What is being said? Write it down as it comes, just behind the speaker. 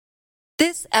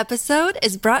This episode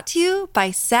is brought to you by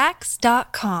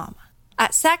Saks.com.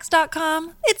 At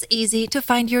Saks.com, it's easy to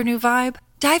find your new vibe.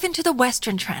 Dive into the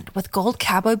Western trend with gold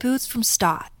cowboy boots from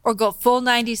Staud, or go full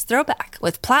 90s throwback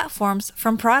with platforms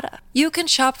from Prada. You can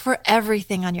shop for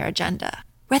everything on your agenda,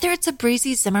 whether it's a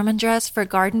breezy Zimmermann dress for a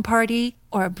garden party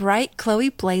or a bright Chloe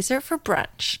blazer for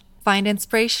brunch. Find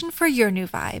inspiration for your new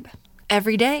vibe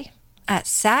every day at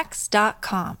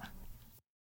Saks.com.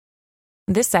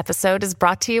 This episode is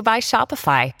brought to you by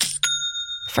Shopify.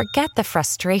 Forget the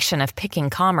frustration of picking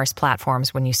commerce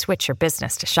platforms when you switch your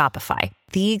business to Shopify,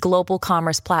 the global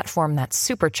commerce platform that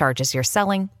supercharges your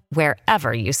selling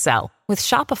wherever you sell. With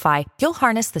Shopify, you'll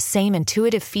harness the same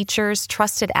intuitive features,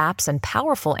 trusted apps, and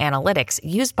powerful analytics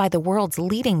used by the world's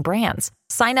leading brands.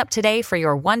 Sign up today for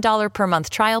your $1 per month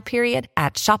trial period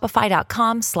at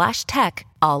shopify.com/tech,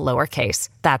 all lowercase.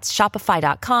 That's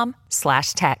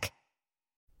shopify.com/tech.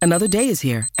 Another day is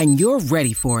here, and you're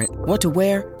ready for it. What to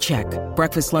wear? Check.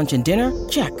 Breakfast, lunch, and dinner?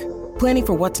 Check. Planning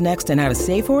for what's next and how to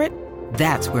save for it?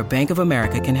 That's where Bank of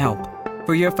America can help.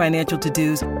 For your financial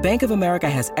to-dos, Bank of America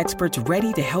has experts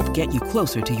ready to help get you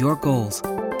closer to your goals.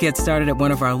 Get started at one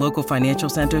of our local financial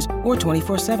centers or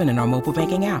 24/7 in our mobile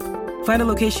banking app. Find a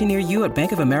location near you at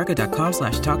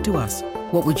bankofamerica.com/talktous.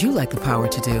 What would you like the power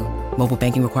to do? Mobile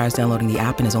banking requires downloading the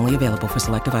app and is only available for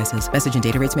select devices. Message and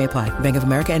data rates may apply. Bank of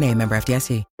America N.A., member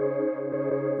FDIC.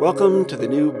 Welcome to the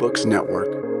New Books Network.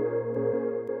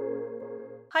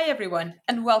 Hi everyone,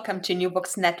 and welcome to New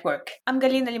Books Network. I'm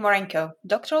Galina Limorenko,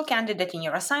 doctoral candidate in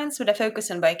neuroscience with a focus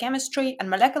on biochemistry and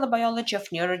molecular biology of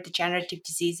neurodegenerative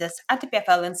diseases at the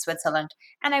EPFL in Switzerland,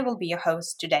 and I will be your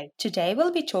host today. Today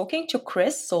we'll be talking to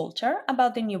Chris Salter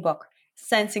about the new book,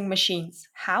 Sensing Machines: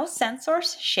 How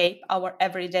Sensors Shape Our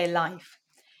Everyday Life.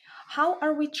 How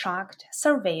are we tracked,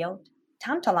 surveilled,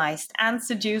 tantalized, and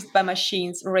seduced by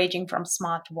machines ranging from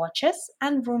smart watches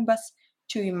and Roombas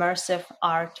to immersive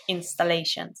art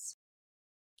installations?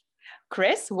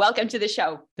 Chris, welcome to the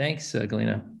show. Thanks,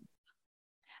 Galina.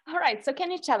 All right, so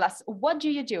can you tell us, what do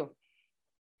you do?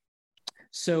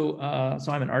 So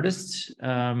I'm an artist.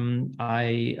 I'm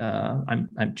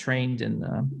trained in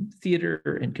theater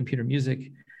and computer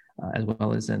music, as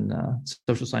well as in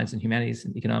social science and humanities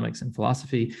and economics and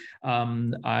philosophy.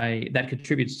 That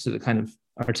contributes to the kind of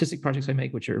artistic projects I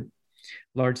make, which are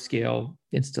large-scale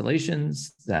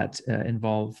installations that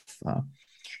involve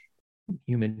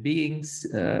human beings,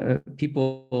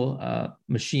 people,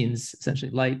 machines,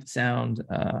 essentially light, sound,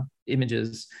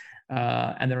 images,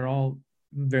 and they're all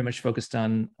very much focused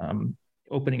on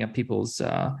opening up people's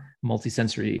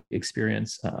multisensory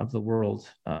experience of the world.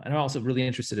 And I'm also really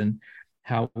interested in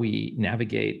how we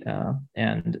navigate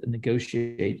and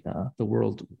negotiate the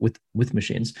world with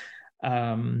machines.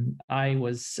 I'm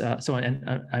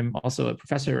also a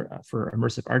professor for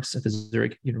immersive arts at the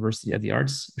Zurich University of the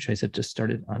Arts, which I said just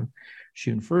started on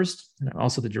June 1st. And I'm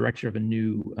also the director of a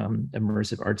new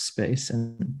immersive art space.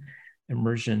 And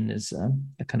immersion is a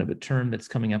kind of a term that's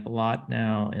coming up a lot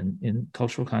now in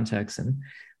cultural contexts. And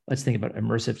let's think about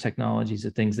immersive technologies,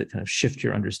 the things that kind of shift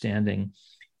your understanding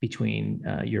between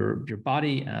your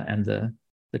body and the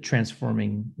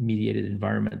transforming mediated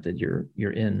environment that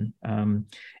you're in.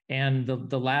 And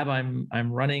the lab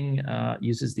I'm running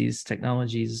uses these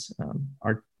technologies,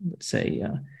 let's say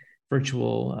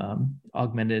virtual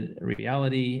augmented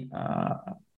reality,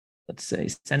 let's say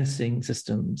sensing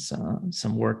systems,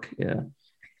 some work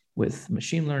with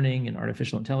machine learning and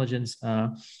artificial intelligence,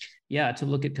 to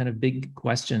look at kind of big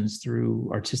questions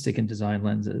through artistic and design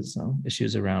lenses,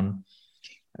 issues around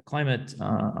climate,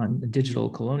 on digital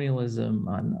colonialism,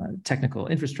 on technical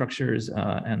infrastructures,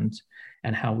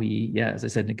 and how we, as I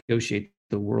said, negotiate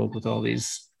the world with all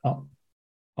these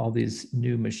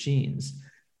new machines.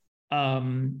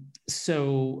 Before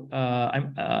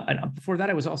that,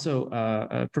 I was also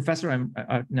a professor. I'm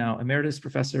now emeritus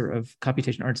professor of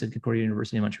computation arts at Concordia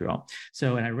University in Montreal.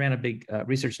 And I ran a big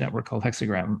research network called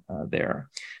Hexagram there.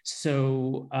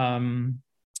 So I'm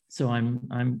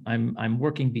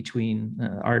working between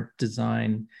art,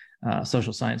 design,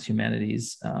 social science,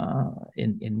 humanities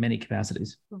in many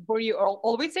capacities. Were you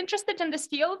always interested in this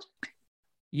field?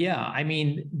 Yeah, I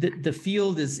mean, the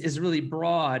field is really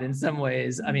broad in some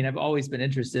ways. I mean, I've always been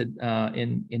interested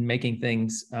in making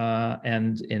things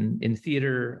and in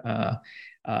theater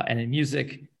and in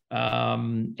music.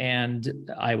 And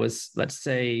I was, let's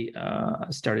say,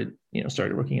 started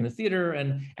working in the theater,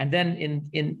 and then in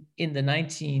the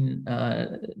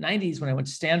 1990s when I went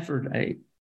to Stanford, I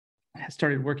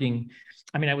started working.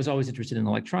 I mean, I was always interested in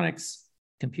electronics,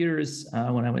 computers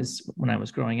when I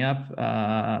was growing up.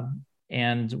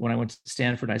 And when I went to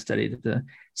Stanford, I studied at the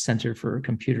Center for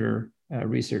Computer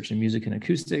research in music and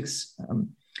acoustics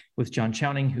with John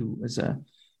Chowning, who was a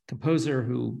composer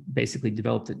who basically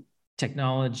developed a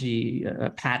technology, a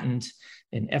patent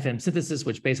in FM synthesis,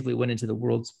 which basically went into the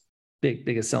world's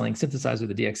biggest selling synthesizer,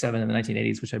 the DX7 in the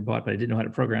 1980s, which I bought, but I didn't know how to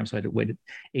program. So I had to wait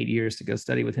 8 years to go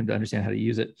study with him to understand how to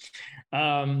use it.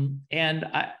 And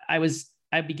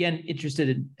I began interested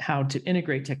in how to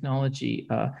integrate technology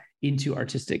into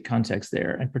artistic context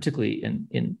there, and particularly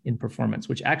in performance,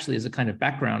 which actually is a kind of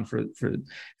background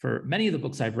for many of the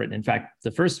books I've written. In fact,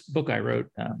 the first book I wrote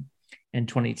in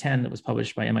 2010 that was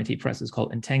published by MIT Press is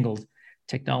called Entangled: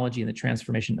 Technology and the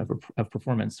Transformation of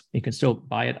Performance. You can still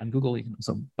buy it on Google. You can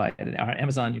also buy it at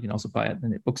Amazon. You can also buy it in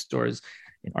the bookstores,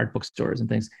 in art bookstores and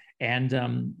things. And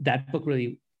that book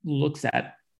really looks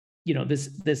at,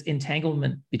 this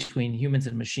entanglement between humans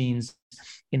and machines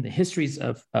in the histories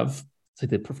of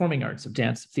the performing arts, of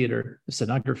dance, theater,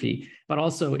 scenography, but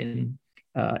also in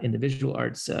the visual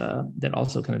arts that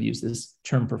also kind of use this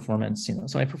term performance.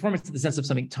 So performance in the sense of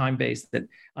something time-based that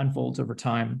unfolds over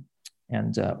time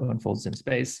and unfolds in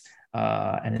space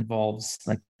and involves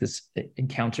like this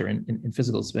encounter in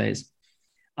physical space.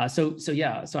 So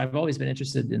I've always been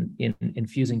interested in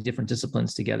fusing different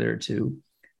disciplines together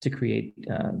to create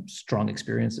strong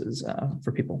experiences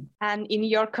for people. And in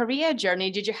your career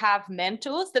journey, did you have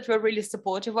mentors that were really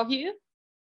supportive of you?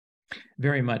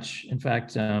 Very much. In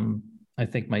fact, I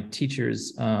think my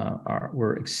teachers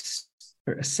were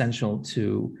essential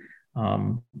to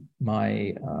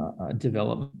my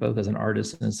development, both as an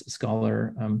artist and as a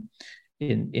scholar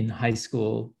in high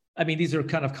school. I mean, these are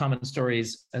kind of common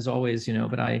stories as always,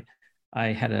 but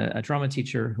I had a drama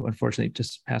teacher who unfortunately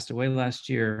just passed away last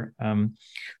year,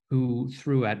 who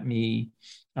threw at me.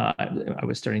 I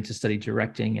was starting to study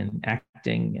directing and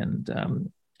acting,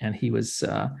 and he was.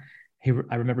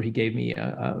 I remember he gave me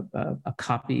a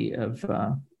copy of.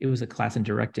 It was a class in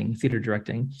directing, theater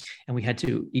directing, and we had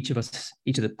to each of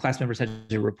the class members had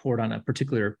to report on a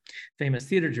particular famous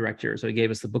theater director. So he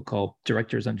gave us the book called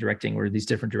Directors on Directing, where these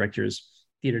different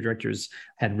theater directors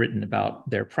had written about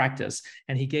their practice.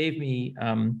 And he gave me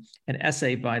an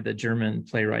essay by the German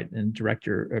playwright and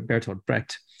director Bertolt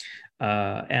Brecht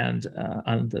and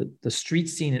on the street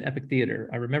scene in epic theater.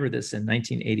 I remember this in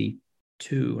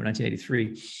 1982 or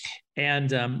 1983.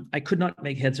 And I could not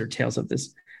make heads or tails of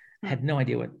this. I had no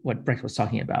idea what Brecht was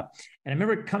talking about. And I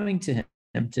remember coming to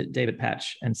him, to David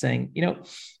Patch, and saying,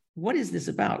 what is this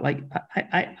about? Like,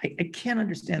 I can't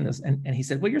understand this. And he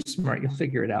said, well, you're smart, you'll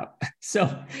figure it out.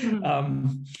 So,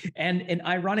 and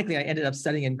ironically, I ended up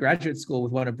studying in graduate school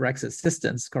with one of Brecht's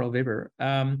assistants, Karl Weber.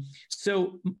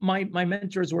 So my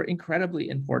mentors were incredibly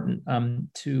important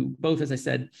to both, as I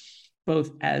said,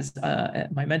 both as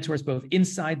my mentors, both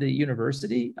inside the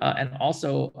university and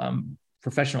also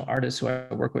professional artists who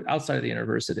I work with outside of the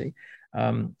university.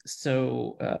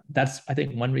 So that's, I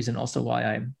think, one reason also why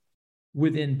I'm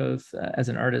within both as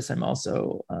an artist, I'm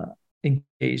also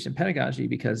engaged in pedagogy,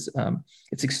 because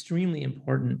it's extremely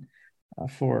important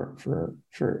for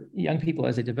young people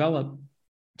as they develop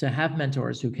to have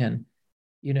mentors who can,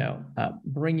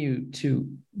 bring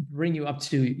you up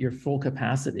to your full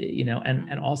capacity,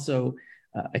 and also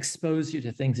expose you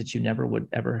to things that you never would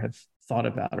ever have thought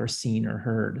about or seen or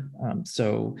heard.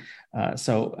 So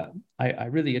I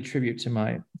really attribute to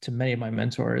many of my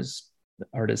mentors,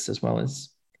 artists as well as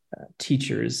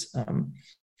teachers, an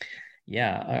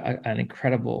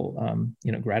incredible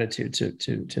gratitude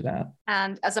to that.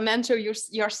 And as a mentor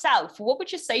yourself, what would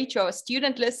you say to our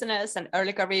student listeners and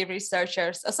early career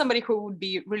researchers, or somebody who would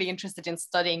be really interested in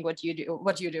studying what you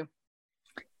do?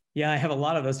 Yeah, I have a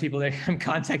lot of those people that I'm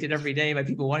contacted every day by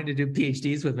people wanting to do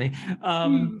PhDs with me.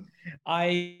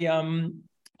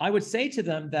 I would say to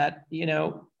them that,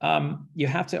 you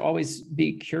have to always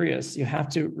be curious. You have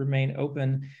to remain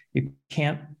open. You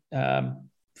can't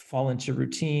fall into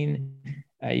routine.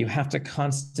 You have to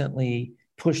constantly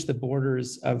push the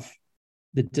borders of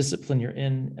the discipline you're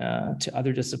in to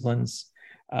other disciplines,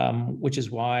 which is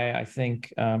why I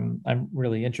think I'm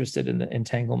really interested in the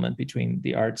entanglement between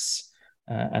the arts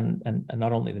and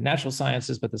not only the natural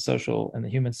sciences, but the social and the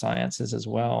human sciences as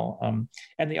well.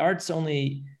 And the arts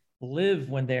only live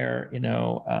when they're,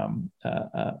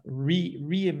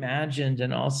 reimagined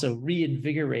and also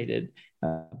reinvigorated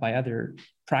by other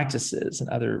practices and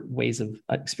other ways of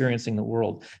experiencing the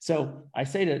world. So I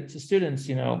say to students,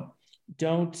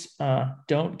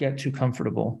 don't get too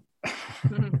comfortable.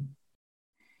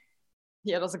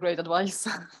 Yeah, that's a great advice.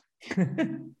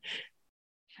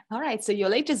 All right, so your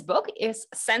latest book is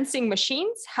Sensing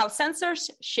Machines: How Sensors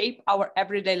Shape Our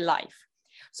Everyday Life.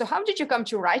 So how did you come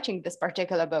to writing this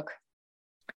particular book?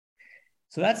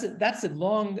 So that's a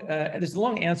long, there's a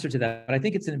long answer to that, but I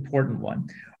think it's an important one.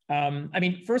 I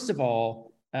mean, first of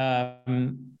all,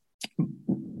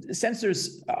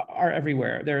 sensors are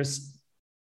everywhere. There's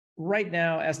right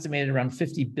now estimated around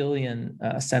 50 billion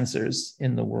sensors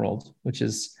in the world, which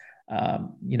is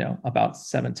about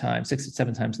 6 to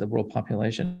 7 times the world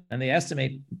population. And they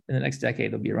estimate in the next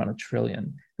decade, there'll be around 1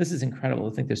 trillion. This is incredible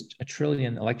to think there's 1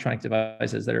 trillion electronic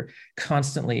devices that are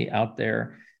constantly out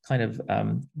there kind of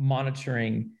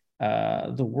monitoring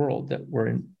the world that we're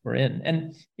in.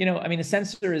 And, I mean, a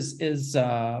sensor is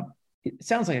it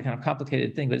sounds like a kind of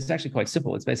complicated thing, but it's actually quite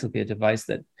simple. It's basically a device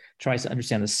that tries to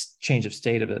understand the change of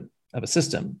state of a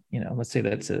system. Let's say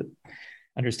that it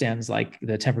understands like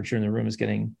the temperature in the room is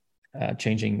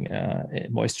changing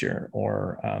moisture,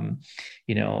 or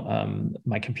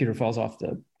my computer falls off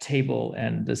the table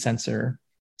and the sensor,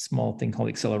 small thing called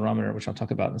the accelerometer, which I'll talk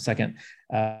about in a second,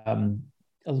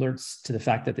 alerts to the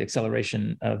fact that the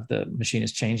acceleration of the machine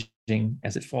is changing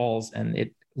as it falls, and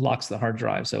it locks the hard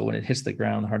drive. So when it hits the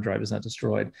ground, the hard drive is not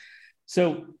destroyed.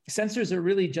 So sensors are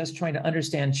really just trying to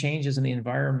understand changes in the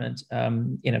environment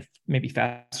in a maybe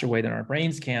faster way than our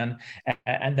brains can,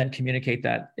 and then communicate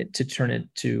that to turn it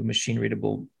to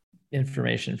machine-readable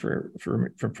information for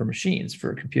machines,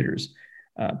 for computers,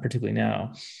 particularly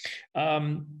now.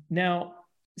 One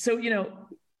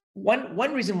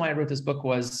reason why I wrote this book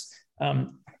was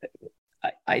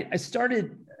I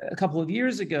started a couple of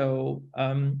years ago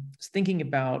thinking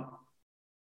about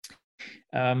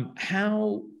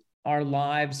how our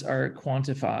lives are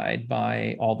quantified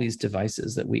by all these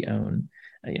devices that we own,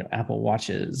 Apple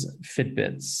Watches,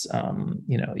 Fitbits.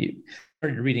 You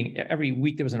started reading, every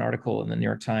week there was an article in the New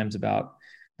York Times about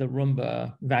the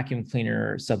Roomba vacuum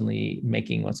cleaner suddenly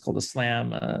making what's called a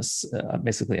SLAM,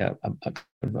 basically a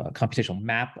computational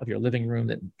map of your living room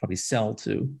that probably sell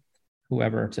to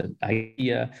whoever, to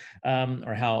IKEA,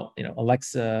 or how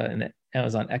Alexa and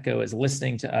Amazon Echo is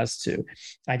listening to us to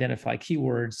identify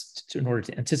keywords in order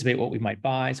to anticipate what we might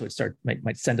buy. So it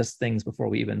might send us things before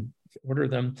we even order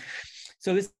them.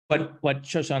 So this is what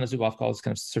Shoshana Zuboff calls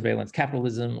kind of surveillance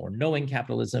capitalism, or knowing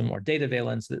capitalism, or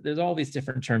dataveillance. There's all these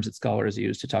different terms that scholars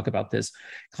use to talk about this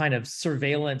kind of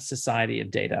surveillance society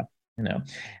of data.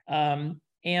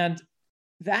 And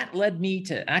that led me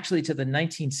to the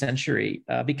 19th century,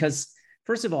 because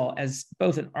first of all, as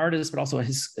both an artist, but also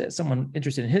as someone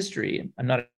interested in history, I'm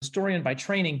not a historian by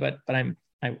training, but I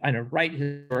write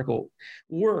historical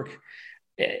work.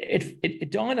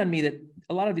 It dawned on me that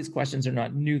a lot of these questions are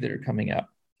not new that are coming up.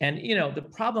 And, the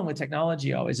problem with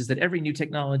technology always is that every new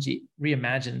technology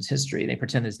reimagines history. They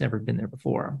pretend it's never been there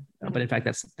before. But in fact,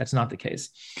 that's not the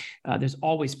case. There's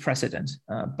always precedent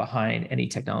behind any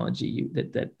technology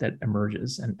that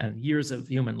emerges, and years of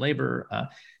human labor,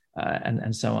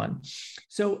 and so on.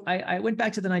 So I went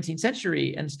back to the 19th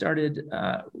century and started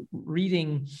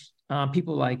reading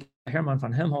people like Hermann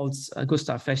von Helmholtz,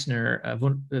 Gustav Fechner,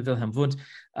 Wilhelm Wundt,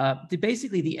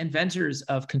 basically the inventors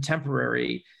of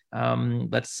contemporary,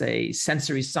 let's say,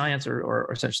 sensory science or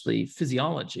essentially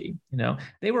physiology.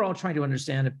 They were all trying to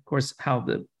understand, of course, how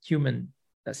the human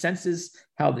senses,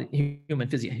 how the human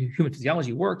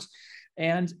physiology works.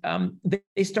 And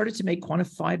they started to make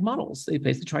quantified models. They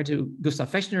basically tried to, Gustav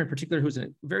Fechner in particular, who's a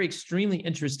very extremely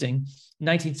interesting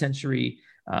 19th century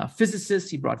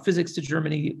physicist. He brought physics to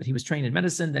Germany, but he was trained in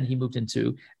medicine. Then he moved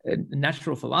into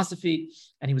natural philosophy,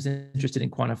 and he was interested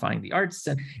in quantifying the arts.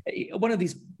 And one of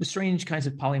these strange kinds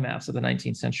of polymaths of the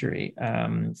 19th century.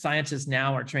 Scientists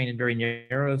now are trained in very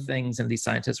narrow things, and these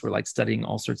scientists were like studying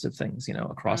all sorts of things,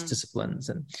 across disciplines.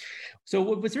 And so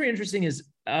what's very interesting is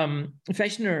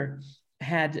Fechner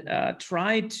had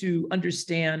tried to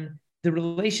understand the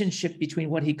relationship between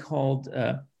what he called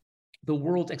the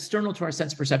world external to our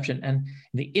sense perception and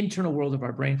the internal world of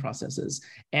our brain processes.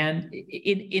 And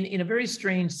in a very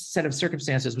strange set of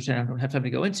circumstances, which I don't have time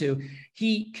to go into,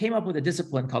 he came up with a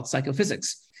discipline called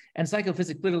psychophysics. And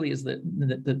psychophysics literally is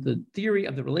the theory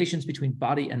of the relations between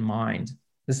body and mind.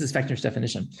 This is Fechner's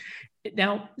definition.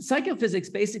 Now, psychophysics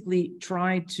basically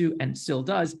tried to, and still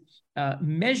does,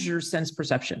 measure sense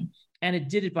perception. And it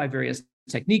did it by various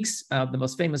techniques, the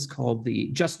most famous called the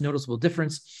just noticeable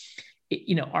difference.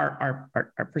 Our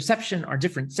perception, our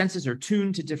different senses are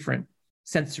tuned to different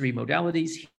sensory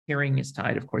modalities. Hearing is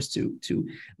tied, of course, to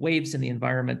waves in the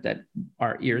environment that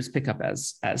our ears pick up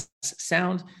as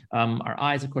sound. Our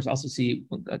eyes, of course, also see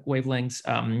wavelengths.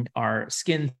 Our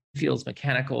skin feels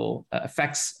mechanical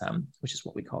effects, which is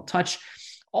what we call touch.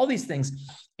 All these things,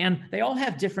 and they all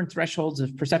have different thresholds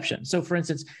of perception. So, for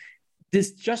instance,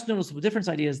 this just noticeable difference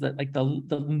idea is that like the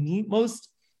most,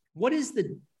 what is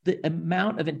the the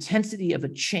amount of intensity of a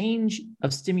change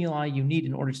of stimuli you need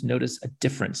in order to notice a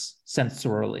difference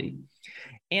sensorially.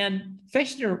 And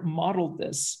Fechner modeled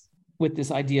this with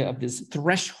this idea of this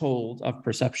threshold of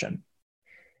perception.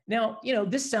 Now,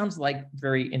 this sounds like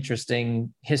very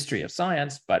interesting history of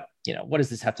science, but, what does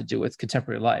this have to do with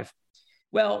contemporary life?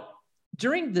 Well,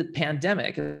 during the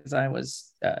pandemic, as I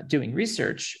was doing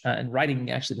research and writing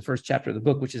actually the first chapter of the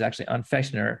book, which is actually on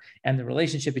Fechner and the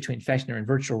relationship between Fechner and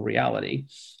virtual reality,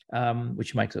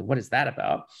 which you might say, what is that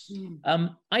about?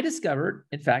 I discovered,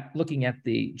 in fact, looking at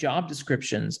the job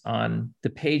descriptions on the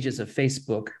pages of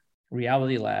Facebook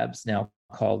Reality Labs, now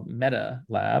called Meta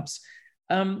Labs,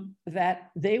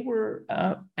 that they were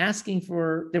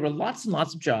there were lots and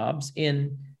lots of jobs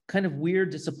in kind of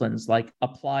weird disciplines like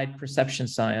applied perception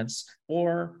science,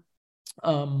 or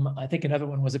I think another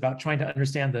one was about trying to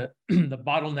understand the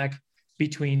bottleneck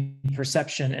between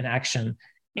perception and action.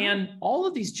 And all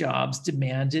of these jobs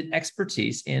demanded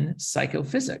expertise in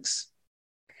psychophysics.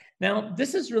 Now,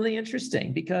 this is really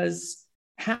interesting because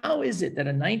how is it that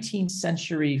a 19th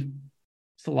century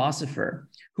philosopher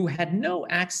who had no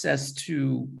access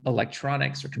to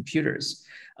electronics or computers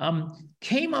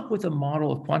came up with a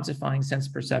model of quantifying sense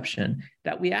perception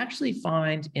that we actually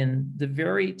find in the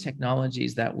very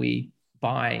technologies that we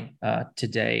buy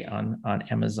today on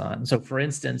Amazon? So for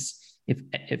instance,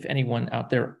 if anyone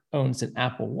out there owns an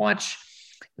Apple Watch,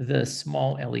 the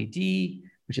small LED,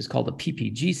 which is called a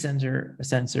PPG sensor,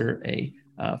 a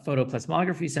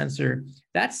photoplasmography sensor.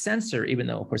 That sensor, even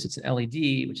though, of course, it's an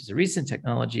LED, which is a recent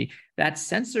technology, that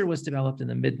sensor was developed in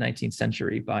the mid-19th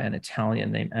century by an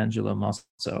Italian named Angelo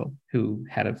Mosso, who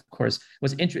had, of course,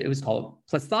 it was called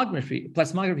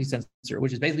plasmography sensor,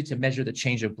 which is basically to measure the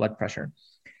change of blood pressure.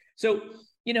 So,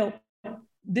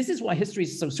 this is why history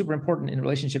is so super important in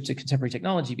relationship to contemporary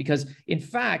technology, because, in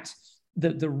fact,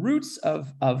 the roots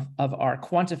of our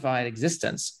quantified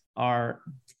existence are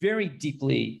very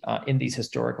deeply in these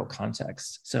historical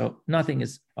contexts. So nothing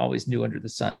is always new under the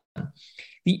sun.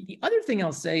 The other thing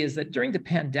I'll say is that during the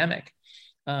pandemic,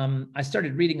 I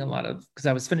started reading a lot of, because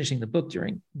I was finishing the book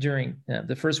during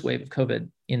the first wave of COVID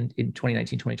in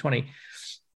 2019, 2020.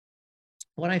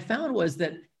 What I found was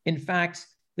that, in fact,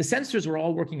 the sensors were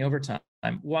all working overtime.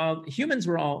 While humans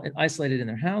were all isolated in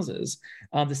their houses,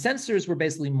 the sensors were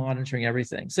basically monitoring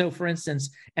everything. So for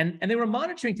instance, and they were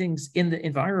monitoring things in the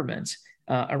environment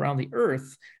around the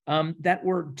Earth that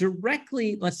were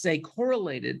directly, let's say,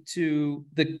 correlated to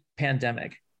the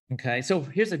pandemic. Okay, so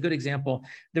here's a good example.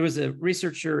 There was a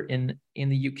researcher in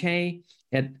the UK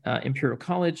at Imperial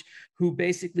College who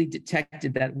basically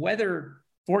detected that weather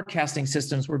forecasting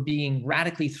systems were being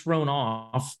radically thrown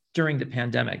off during the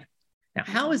pandemic. Now,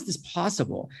 how is this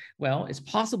possible? Well, it's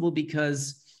possible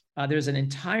because there's an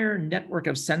entire network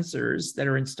of sensors that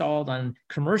are installed on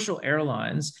commercial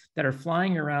airlines that are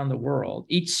flying around the world.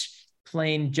 Each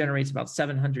plane generates about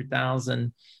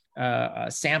 700,000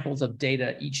 samples of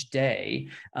data each day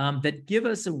that give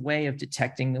us a way of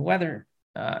detecting the weather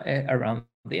around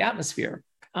the atmosphere.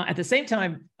 At the same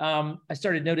time, I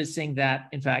started noticing that,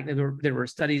 in fact, there were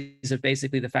studies of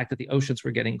basically the fact that the oceans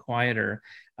were getting quieter.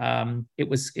 It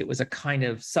was a kind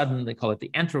of sudden, they call it the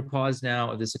anthropause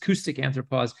now, or this acoustic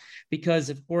anthropause, because,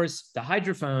 of course, the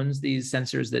hydrophones, these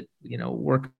sensors that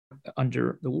work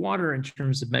under the water in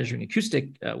terms of measuring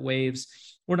acoustic waves,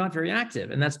 were not very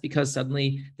active, and that's because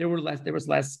suddenly there was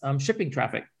less shipping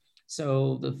traffic.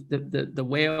 So the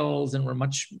whales were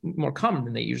much more common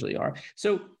than they usually are.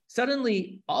 So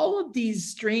suddenly, all of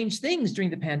these strange things during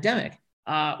the pandemic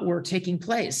were taking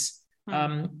place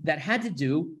that had to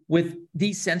do with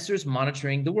these sensors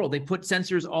monitoring the world. They put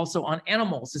sensors also on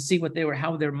animals to see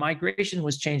how their migration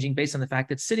was changing based on the fact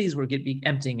that cities were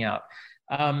emptying out.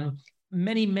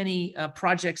 Many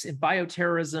projects in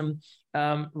bioterrorism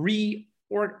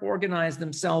reorganized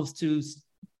themselves to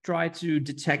try to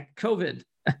detect COVID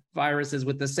viruses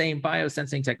with the same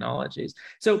biosensing technologies.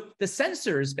 So the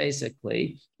sensors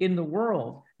basically in the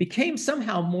world became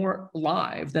somehow more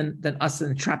live than us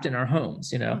and trapped in our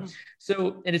homes,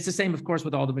 So, and it's the same, of course,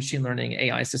 with all the machine learning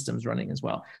AI systems running as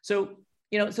well. So,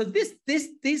 so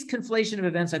these conflation of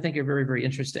events, I think, are very, very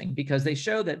interesting because they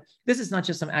show that this is not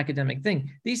just some academic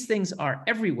thing. These things are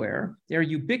everywhere. They're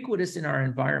ubiquitous in our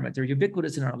environment. They're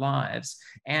ubiquitous in our lives.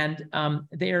 And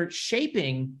they are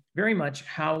shaping very much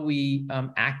how we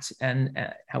act and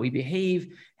how we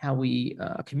behave, how we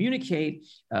communicate,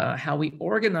 how we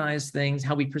organize things,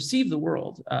 how we perceive the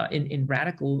world in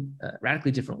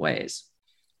radically different ways.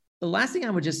 The last thing I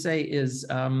would just say is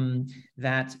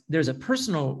that there's a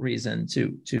personal reason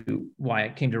to why I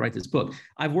came to write this book.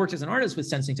 I've worked as an artist with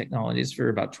sensing technologies for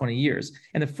about 20 years.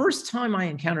 And the first time I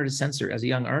encountered a sensor as a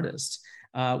young artist,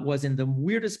 was in the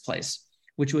weirdest place,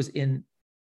 which was in,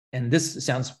 and this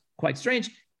sounds quite strange,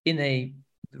 in a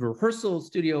rehearsal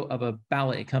studio of a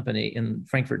ballet company in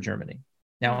Frankfurt, Germany.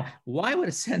 Now, why would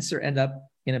a censor end up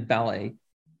in a ballet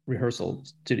rehearsal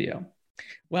studio?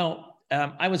 Well,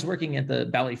 I was working at the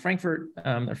Ballet Frankfurt,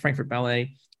 Frankfurt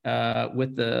Ballet,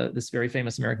 with this very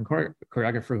famous American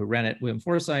choreographer who ran it, William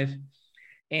Forsythe.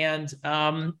 And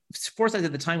Forsythe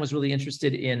at the time was really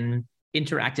interested in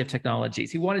interactive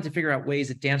technologies. He wanted to figure out ways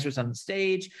that dancers on the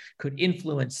stage could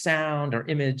influence sound or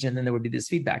image, and then there would be this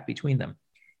feedback between them.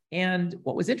 And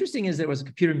what was interesting is there was a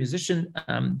computer musician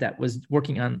that was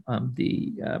working on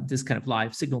this kind of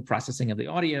live signal processing of the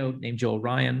audio named Joel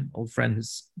Ryan, old friend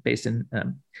who's based in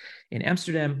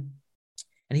Amsterdam.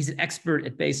 And he's an expert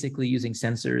at basically using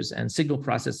sensors and signal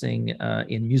processing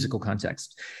in musical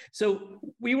context. So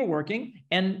we were working,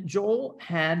 and Joel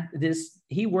had this,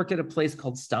 he worked at a place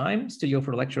called STIM, Studio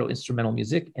for Electro Instrumental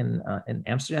Music in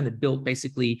Amsterdam, that built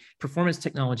basically performance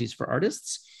technologies for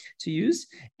artists to use.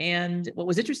 And what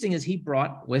was interesting is he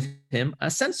brought with him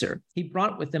a sensor. He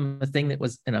brought with him a thing that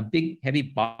was in a big, heavy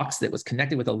box that was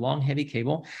connected with a long, heavy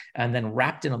cable and then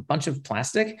wrapped in a bunch of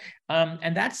plastic.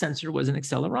 And that sensor was an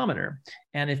accelerometer.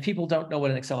 And if people don't know what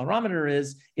an accelerometer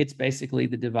is, it's basically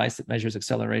the device that measures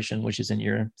acceleration, which is in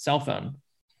your cell phone.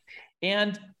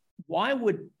 And why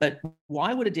would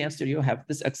a dance studio have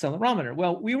this accelerometer?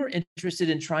 Well, we were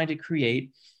interested in trying to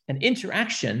create an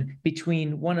interaction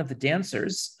between one of the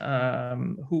dancers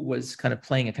who was kind of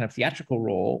playing a kind of theatrical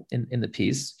role in the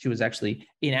piece. She was actually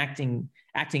acting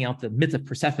out the myth of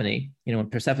Persephone. You know, when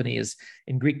Persephone is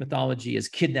in Greek mythology is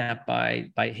kidnapped by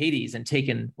Hades and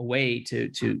taken away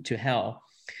to hell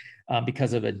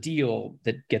because of a deal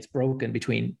that gets broken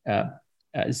between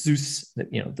Zeus,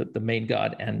 the main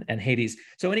god, and Hades.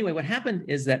 So anyway, what happened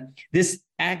is that this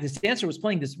dancer was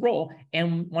playing this role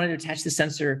and wanted to attach the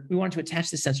sensor. We wanted to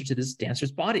attach the sensor to this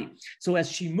dancer's body. So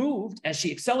as she moved, as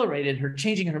she accelerated,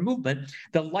 changing her movement,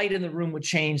 the light in the room would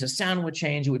change, the sound would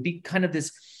change. It would be kind of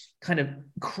this kind of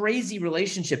crazy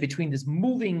relationship between this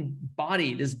moving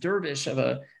body, this dervish of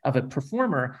a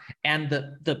performer, and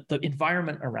the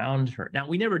environment around her. Now,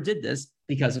 we never did this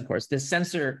because, of course, this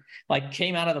sensor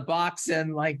came out of the box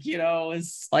and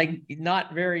is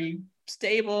not very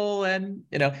stable, and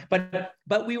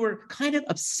but we were kind of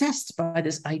obsessed by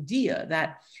this idea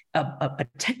that a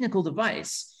technical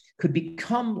device could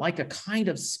become like a kind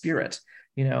of spirit,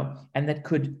 and that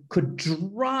could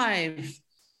drive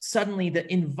suddenly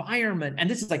the environment. And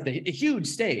this is like the huge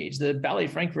stage. The Ballet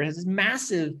Frankfurt has this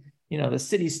massive, the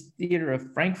city's theater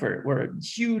of Frankfurt, where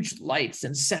huge lights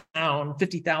and sound,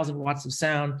 50,000 watts of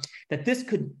sound, that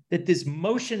this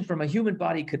motion from a human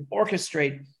body could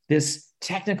orchestrate this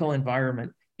technical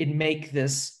environment and make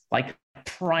this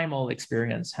primal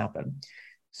experience happen.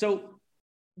 So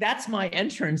that's my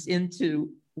entrance into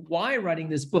why writing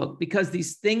this book, because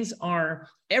these things are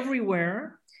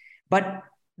everywhere, but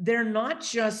they're not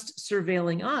just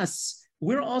surveilling us,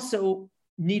 we're also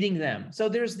needing them. So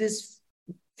there's this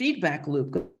feedback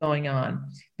loop going on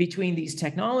between these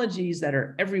technologies that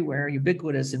are everywhere,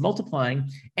 ubiquitous and multiplying,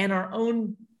 and our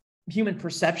own human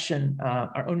perception,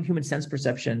 our own human sense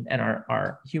perception, and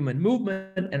our human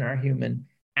movement and our human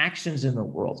actions in the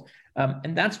world.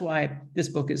 And that's why this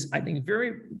book is, I think,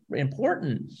 very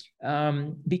important,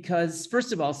 because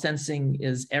first of all, sensing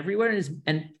is everywhere,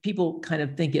 and people kind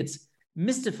of think it's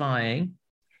mystifying,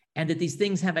 and that these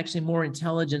things have actually more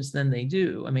intelligence than they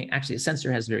do. I mean, actually, a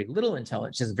sensor has very little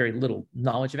intelligence, has very little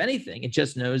knowledge of anything. It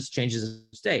just knows changes of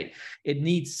state. It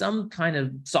needs some kind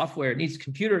of software. It needs a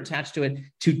computer attached to it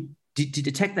to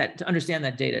detect that, to understand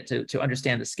that data, to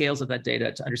understand the scales of that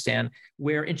data, to understand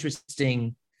where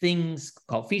interesting things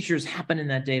called features happen in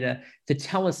that data, to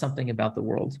tell us something about the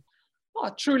world. Oh,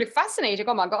 truly fascinating.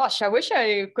 Oh my gosh, I wish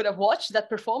I could have watched that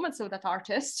performance of that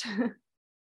artist.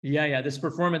 Yeah. This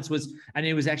performance was, and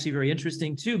it was actually very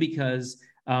interesting too, because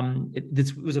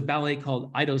this was a ballet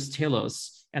called Eidos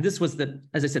Telos. And this was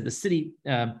as I said, the city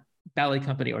ballet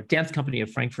company or dance company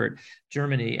of Frankfurt,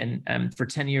 Germany. And for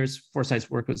 10 years, Forsythe's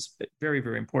work was very,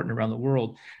 very important around the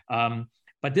world.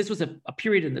 But this was a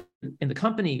period in the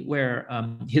company where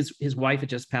his wife had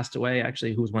just passed away,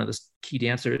 actually, who was one of the key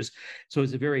dancers. So it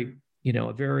was a very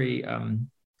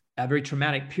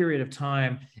traumatic period of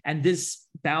time. And this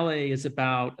ballet is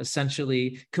about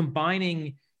essentially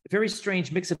combining a very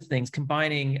strange mix of things,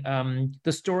 combining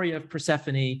the story of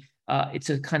Persephone.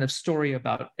 It's a kind of story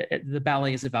about, the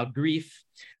ballet is about grief,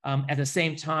 at the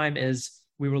same time as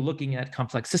we were looking at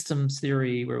complex systems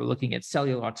theory, we were looking at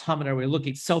cellular automata, we were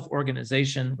looking at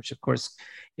self-organization, which of course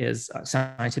is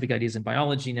scientific ideas in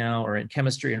biology now, or in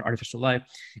chemistry and artificial life,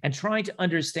 and trying to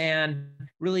understand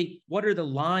really what are the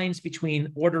lines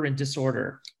between order and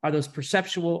disorder. Are those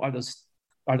perceptual? Are those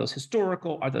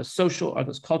historical? Are those social? Are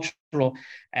those cultural?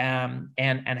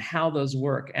 And how those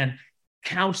work. And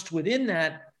couched within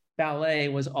that ballet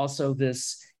was also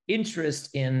this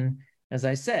interest in, as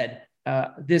I said,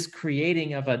 this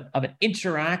creating of an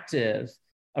interactive,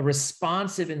 a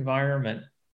responsive environment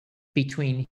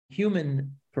between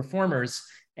human performers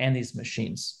and these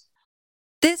machines.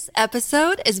 This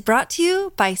episode is brought to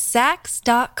you by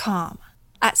Saks.com.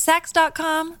 At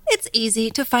Saks.com, it's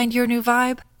easy to find your new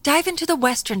vibe. Dive into the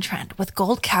Western trend with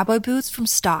gold cowboy boots from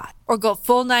Stott, or go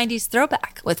full 90s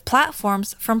throwback with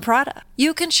platforms from Prada.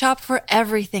 You can shop for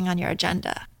everything on your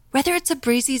agenda, whether it's a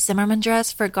breezy Zimmermann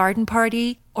dress for a garden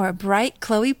party or a bright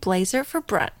Chloe blazer for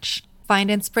brunch.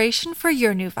 Find inspiration for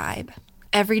your new vibe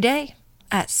every day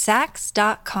at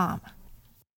Saks.com.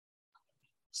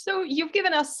 So you've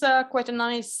given us quite a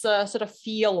nice sort of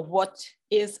feel of what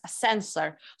is a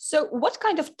sensor. So what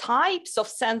kind of types of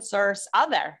sensors are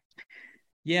there?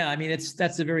 Yeah, I mean,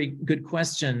 that's a very good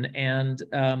question. And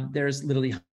there's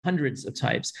literally hundreds of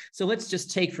types. So let's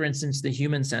just take, for instance, the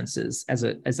human senses as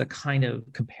a kind of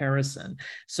comparison.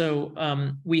 So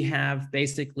we have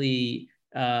basically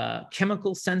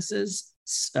chemical senses,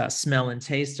 smell and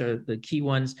taste are the key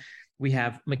ones. We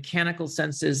have mechanical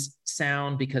senses,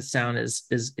 sound, because sound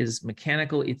is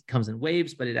mechanical. It comes in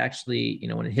waves, but it actually,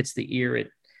 when it hits the ear,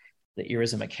 the ear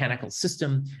is a mechanical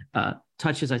system.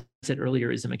 Touch, as I said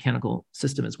earlier, is a mechanical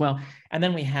system as well. And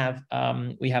then we have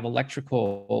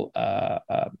electrical,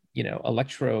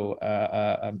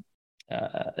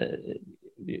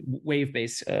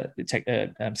 wave-based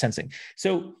sensing.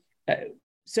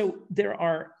 So there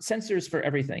are sensors for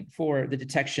everything, for the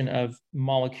detection of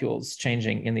molecules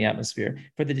changing in the atmosphere,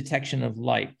 for the detection of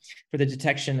light, for the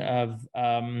detection of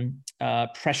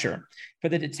pressure, for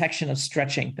the detection of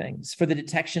stretching things, for the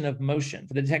detection of motion,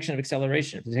 for the detection of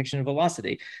acceleration, for the detection of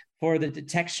velocity, for the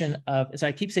detection of, so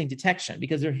I keep saying detection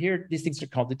because they're here, these things are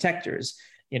called detectors.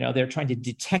 They're trying to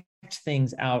detect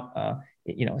things out,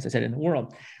 as I said, in the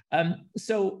world.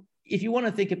 So if you want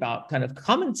to think about kind of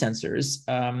common sensors,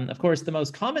 of course, the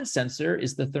most common sensor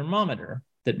is the thermometer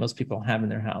that most people have in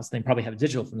their house. They probably have a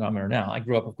digital thermometer now. I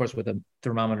grew up, of course, with a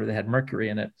thermometer that had mercury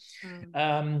in it.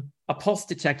 A pulse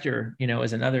detector,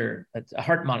 is another. A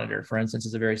heart monitor, for instance,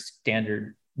 is a very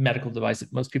standard medical device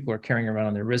that most people are carrying around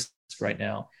on their wrists right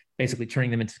now, basically turning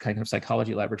them into kind of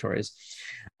psychology laboratories.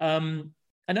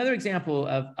 Another example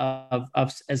of,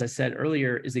 as I said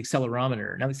earlier, is the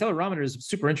accelerometer. Now, the accelerometer is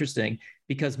super interesting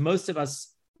because most of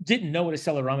us didn't know what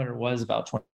accelerometer was about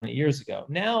 20 years ago.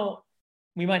 Now,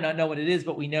 we might not know what it is,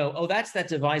 but we know, that's that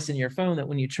device in your phone that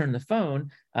when you turn the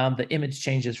phone, the image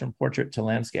changes from portrait to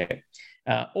landscape.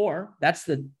 Or that's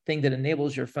the thing that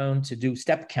enables your phone to do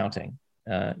step counting,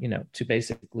 to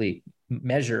basically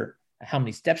measure how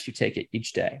many steps you take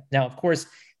each day. Now, of course,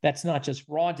 that's not just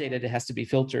raw data. It has to be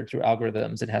filtered through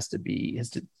algorithms. It has to be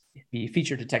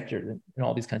feature detector and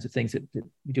all these kinds of things that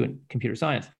we do in computer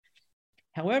science.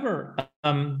 However,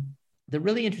 the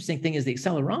really interesting thing is the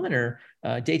accelerometer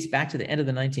dates back to the end of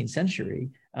the 19th century.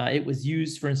 It was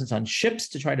used, for instance, on ships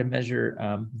to try to measure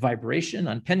vibration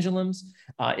on pendulums.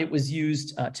 It was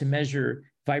used to measure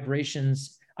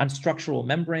vibrations on structural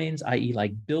membranes, i.e.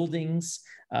 like buildings,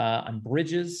 on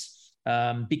bridges.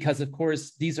 Because, of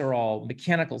course, these are all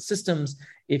mechanical systems.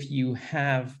 If you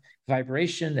have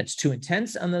vibration that's too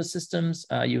intense on those systems,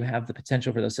 you have the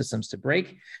potential for those systems to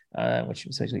break, which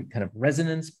is actually kind of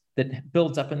resonance that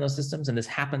builds up in those systems. And this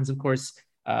happens, of course.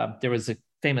 There was a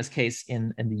famous case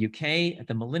in the UK at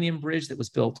the Millennium Bridge that was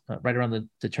built right around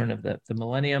the turn of the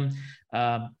millennium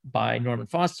by Norman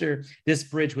Foster. This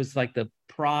bridge was like the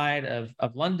pride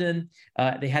of London.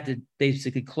 They had to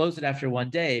basically close it after one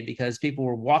day because people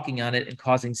were walking on it and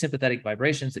causing sympathetic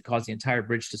vibrations that caused the entire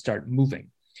bridge to start moving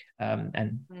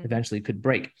and eventually could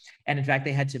break. And in fact,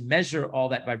 they had to measure all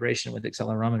that vibration with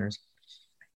accelerometers.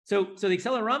 So the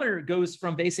accelerometer goes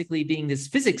from basically being this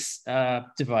physics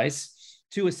device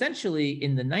to essentially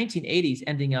in the 1980s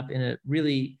ending up in a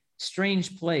really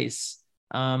strange place,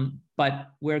 but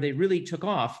where they really took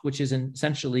off, which is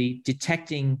essentially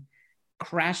detecting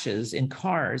crashes in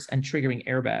cars and triggering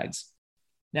airbags.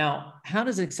 Now, how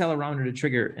does an accelerometer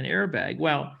trigger an airbag?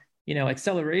 Well,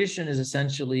 acceleration is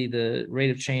essentially the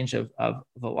rate of change of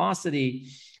velocity.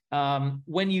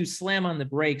 When you slam on the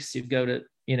brakes, you go to,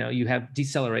 you have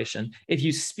deceleration. If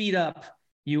you speed up,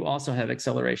 you also have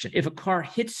acceleration. If a car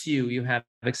hits you, you have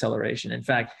acceleration. In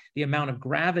fact, the amount of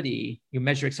gravity, you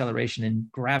measure acceleration in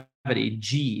gravity,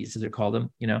 G's, as they're called them,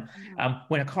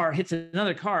 when a car hits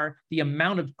another car, the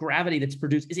amount of gravity that's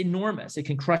produced is enormous. It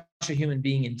can crush a human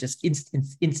being in just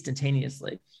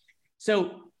instantaneously.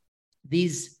 So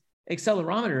these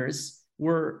accelerometers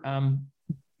were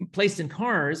placed in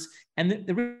cars. And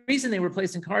the reason they were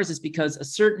placed in cars is because a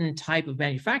certain type of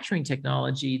manufacturing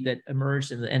technology that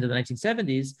emerged in the end of the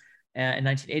 1970s and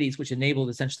 1980s, which enabled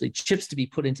essentially chips to be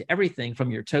put into everything from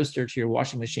your toaster to your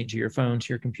washing machine, to your phone,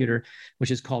 to your computer,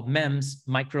 which is called MEMS,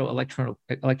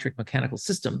 microelectric mechanical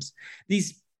systems.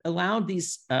 These allowed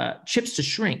these chips to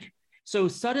shrink. So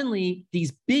suddenly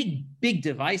these big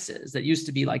devices that used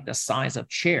to be like the size of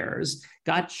chairs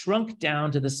got shrunk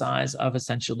down to the size of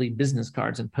essentially business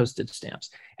cards and postage stamps.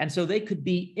 And so they could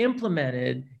be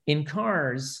implemented in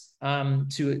cars to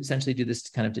essentially do this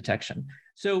kind of detection.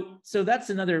 So that's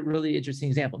another really interesting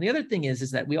example. And the other thing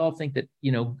is that we all think that,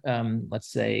 let's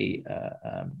say,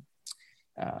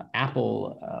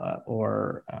 Apple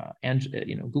or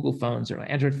Google phones or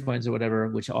Android phones or whatever,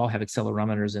 which all have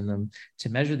accelerometers in them to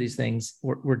measure these things,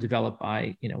 were developed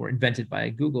by, were invented by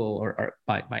Google or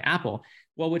by Apple.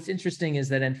 Well, what's interesting is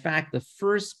that in fact, the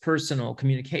first personal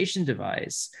communication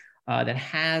device that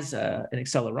has an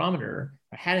accelerometer or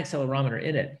had an accelerometer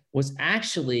in it was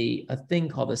actually a thing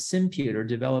called a Simputer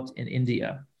developed in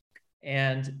India.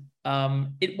 And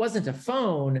it wasn't a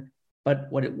phone,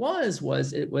 but what it was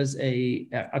a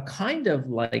kind of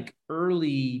like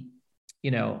early,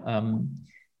 notepad,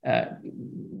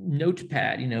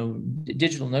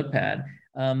 digital notepad.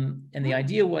 And the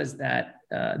idea was that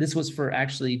this was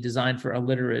actually designed for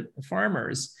illiterate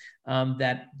farmers,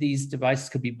 that these devices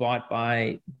could be bought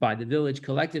by the village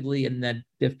collectively, and that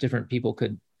if different people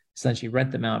could essentially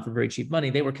rent them out for very cheap money.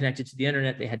 They were connected to the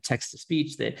internet. They had text to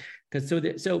speech.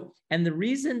 And the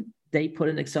reason they put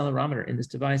an accelerometer in this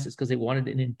device is because they wanted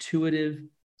an intuitive,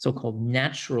 so-called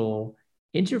natural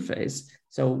interface.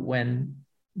 So when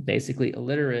basically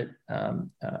illiterate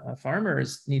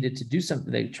farmers needed to do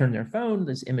something, they turned their phone,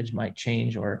 this image might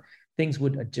change or things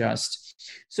would adjust.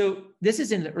 So this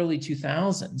is in the early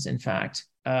 2000s, in fact.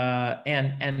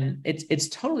 And it's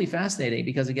totally fascinating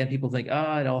because, again, people think,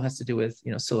 it all has to do with,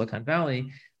 Silicon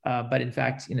Valley. But in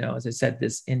fact, as I said,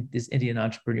 this Indian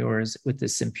entrepreneurs with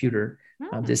this Simputer,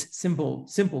 this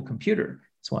simple computer,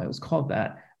 that's why it was called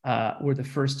that, were the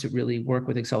first to really work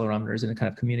with accelerometers in a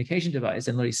kind of communication device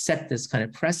and really set this kind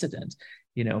of precedent,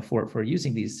 for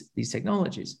using these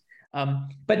technologies.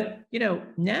 But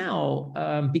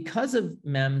now, because of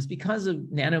MEMS, because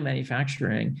of nano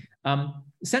manufacturing,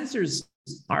 sensors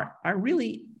are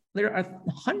really, there are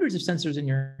hundreds of sensors in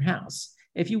your house.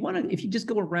 If you just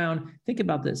go around, think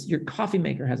about this. Your coffee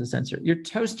maker has a sensor. Your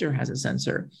toaster has a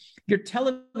sensor. Your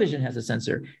television has a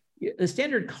sensor. The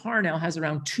standard car now has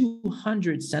around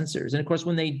 200 sensors. And of course,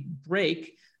 when they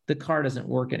break, the car doesn't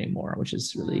work anymore, which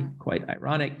is really quite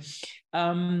ironic.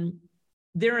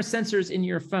 There are sensors in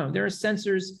your phone. There are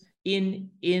sensors in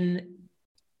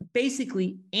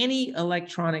basically any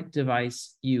electronic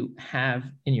device you have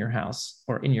in your house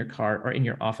or in your car or in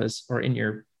your office or in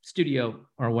your studio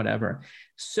or whatever.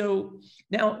 So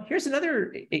now here's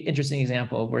another interesting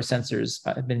example of where sensors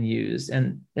have been used,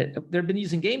 and they've been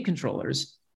using game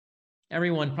controllers.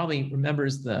 Everyone probably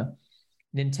remembers the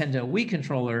Nintendo Wii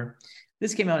controller.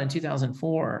 This came out in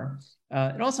 2004.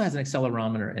 It also has an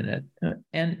accelerometer in it.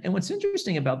 And what's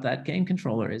interesting about that game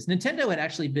controller is Nintendo had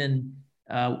actually been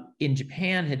in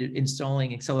Japan, had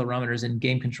installing accelerometers in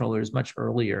game controllers much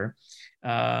earlier.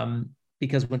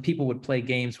 Because when people would play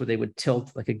games where they would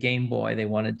tilt like a Game Boy, they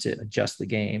wanted to adjust the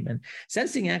game. And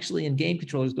sensing actually in game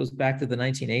controllers goes back to the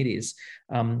 1980s.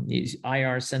 Use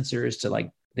IR sensors to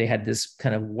they had this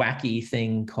kind of wacky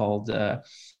thing called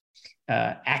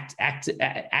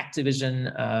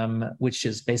Activision, which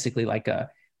is basically like a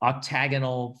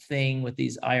octagonal thing with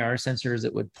these IR sensors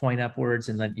that would point upwards,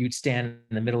 and then you'd stand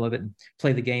in the middle of it and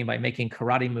play the game by making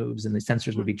karate moves, and the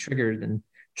sensors would be triggered and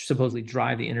supposedly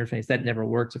drive the interface. That never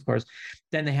worked, of course.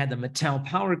 Then they had the Mattel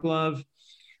Power Glove,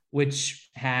 which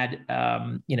had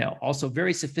also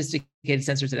very sophisticated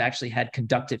sensors that actually had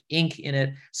conductive ink in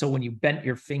it. So when you bent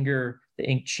your finger, the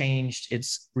ink changed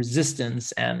its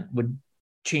resistance and would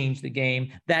change the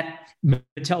game. That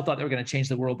Mattel thought they were going to change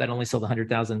the world. That only sold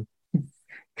 100,000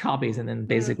 copies and then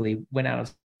basically went out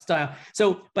of style.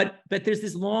 So, but there's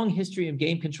this long history of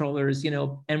game controllers,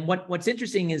 and what's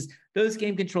interesting is those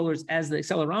game controllers, as the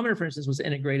accelerometer, for instance, was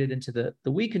integrated into the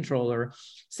Wii controller,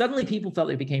 suddenly people felt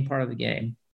they became part of the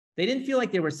game. They didn't feel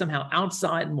like they were somehow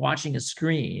outside and watching a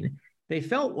screen. They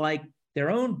felt like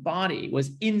their own body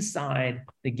was inside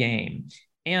the game.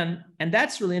 And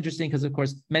that's really interesting because, of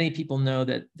course, many people know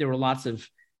that there were lots of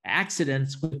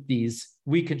accidents with these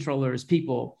Wii controllers.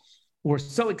 People were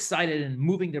so excited and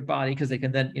moving their body because they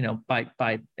can then,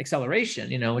 by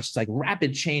acceleration, which is like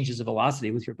rapid changes of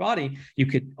velocity with your body, you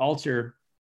could alter,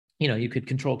 you could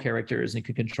control characters and you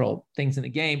could control things in the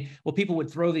game. Well, people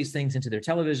would throw these things into their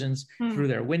televisions, through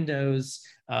their windows.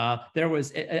 There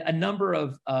was a number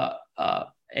of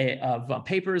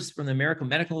papers from the American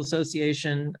Medical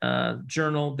Association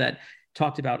journal that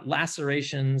talked about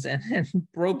lacerations and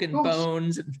broken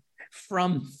bones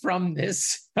from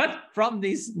these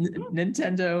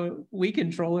Nintendo Wii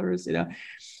controllers,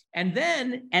 And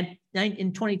then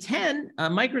in 2010,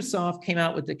 Microsoft came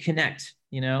out with the Kinect,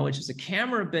 which is a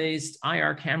camera-based,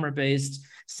 IR camera-based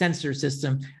sensor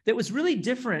system that was really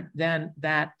different than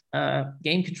that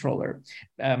game controller,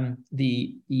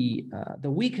 the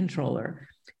Wii controller,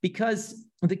 because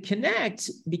the Kinect,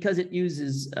 because it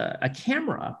uses a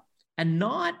camera and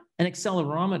not an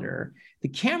accelerometer, the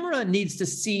camera needs to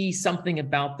see something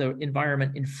about the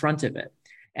environment in front of it.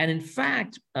 And in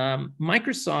fact,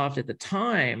 Microsoft at the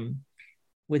time,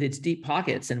 with its deep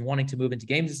pockets and wanting to move into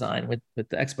game design with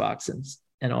the Xbox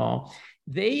and all,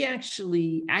 they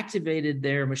actually activated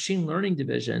their machine learning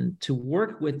division to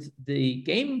work with the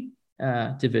game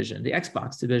division, the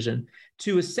Xbox division,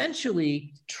 to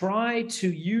essentially try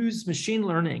to use machine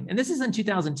learning. And this is in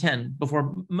 2010,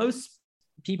 before most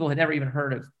people had never even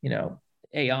heard of,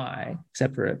 AI,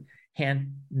 except for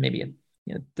maybe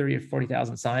 30 or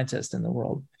 40,000 scientists in the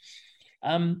world.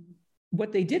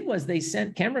 What they did was they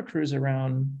sent camera crews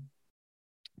around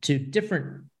to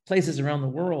different places around the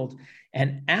world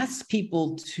and asked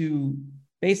people to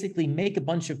basically make a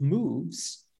bunch of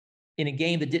moves in a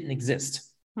game that didn't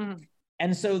exist.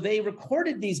 And so they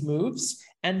recorded these moves,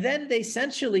 and then they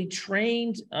essentially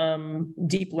trained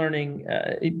deep learning,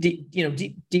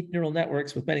 deep neural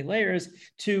networks with many layers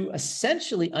to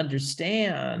essentially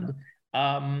understand,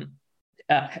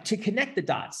 to connect the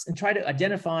dots and try to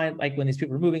identify, like when these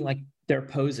people are moving, like their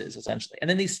poses essentially. And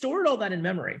then they stored all that in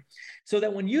memory so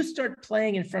that when you start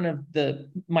playing in front of the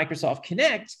Microsoft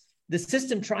Kinect, the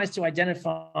system tries to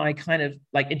identify, kind of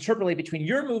like interpolate between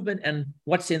your movement and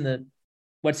what's in the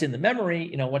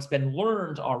memory, what's been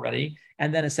learned already,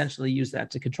 and then essentially use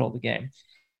that to control the game.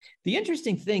 The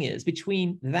interesting thing is,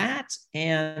 between that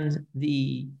and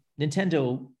the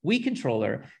Nintendo Wii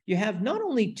controller, you have not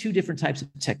only two different types of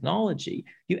technology,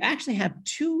 you actually have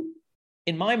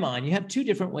in my mind, you have two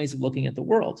different ways of looking at the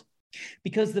world.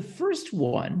 Because the first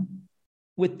one,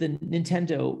 with the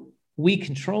Nintendo Wii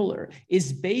controller,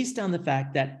 is based on the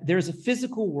fact that there's a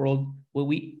physical world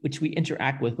which we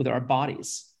interact with our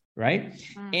bodies. Right.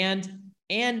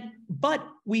 But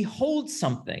we hold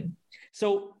something.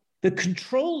 So the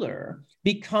controller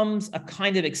becomes a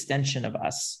kind of extension of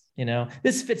us.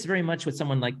 This fits very much with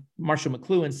someone like Marshall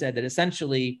McLuhan said, that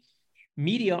essentially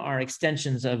media are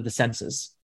extensions of the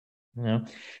senses.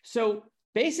 So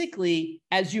basically,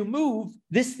 as you move,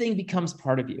 this thing becomes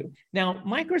part of you. Now,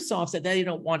 Microsoft said that they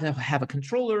don't want to have a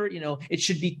controller. It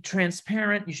should be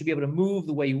transparent. You should be able to move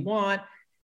the way you want.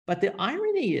 But the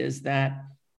irony is that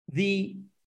the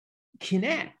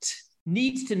Kinect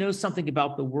needs to know something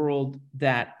about the world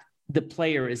that the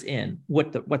player is in,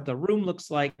 what the room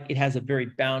looks like. It has a very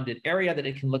bounded area that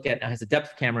it can look at. It has a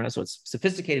depth camera, so it's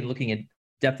sophisticated looking at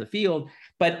depth of field,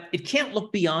 but it can't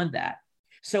look beyond that.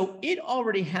 So it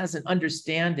already has an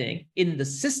understanding in the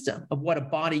system of what a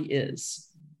body is,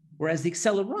 whereas the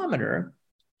accelerometer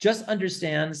just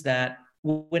understands that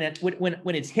when it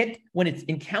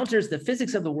encounters the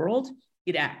physics of the world,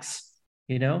 it acts.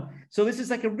 So this is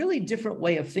like a really different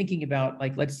way of thinking about,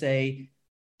 like, let's say,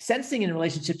 sensing in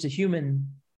relationship to human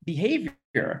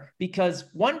behavior, because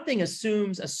one thing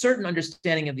assumes a certain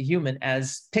understanding of the human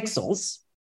as pixels,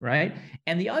 right?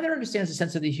 And the other understands the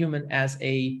sense of the human as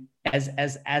a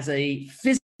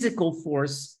physical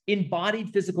force,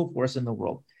 embodied physical force in the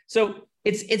world. So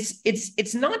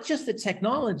it's not just the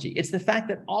technology, it's the fact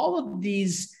that all of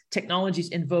these technologies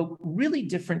invoke really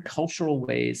different cultural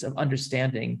ways of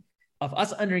understanding, of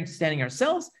us understanding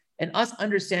ourselves and us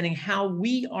understanding how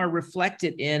we are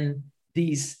reflected in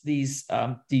these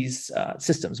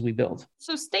systems we build.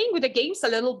 So staying with the games a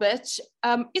little bit,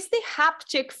 is the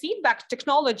haptic feedback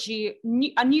technology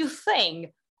a new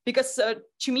thing? Because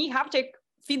to me, haptic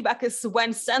feedback is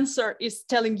when sensor is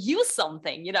telling you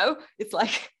something, it's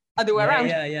like other way around.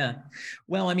 Yeah.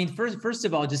 Well, I mean, first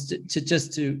of all, just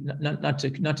to not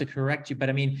to correct you, but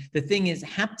I mean, the thing is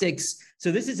haptics.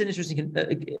 So this is an interesting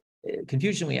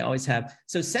confusion we always have.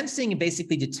 So sensing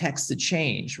basically detects the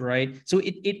change, right? So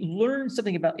it learns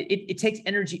something about it. It takes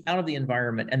energy out of the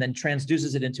environment and then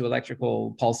transduces it into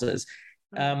electrical pulses.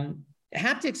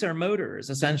 Haptics are motors,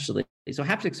 essentially. So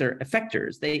haptics are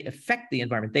effectors. They affect the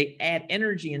environment. They add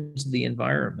energy into the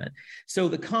environment. So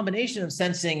the combination of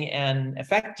sensing and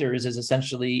effectors is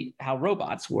essentially how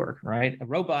robots work, right? A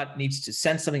robot needs to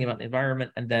sense something about the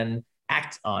environment and then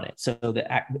act on it. So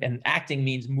and acting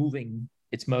means moving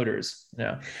its motors.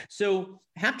 So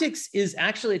haptics is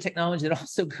actually a technology that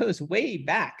also goes way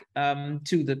back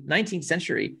to the 19th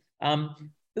century.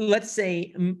 Let's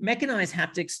say mechanized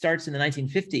haptics starts in the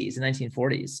 1950s and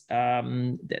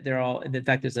 1940s. They're all, in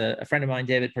fact, there's a friend of mine,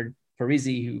 David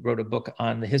Parisi, who wrote a book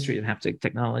on the history of haptic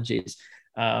technologies,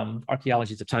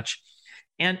 Archaeologies of Touch.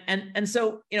 And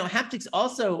so, haptics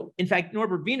also, in fact,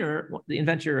 Norbert Wiener, the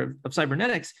inventor of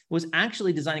cybernetics, was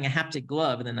actually designing a haptic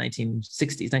glove in the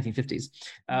 1950s,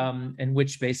 in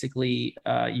which basically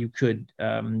you could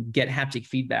get haptic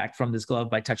feedback from this glove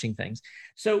by touching things.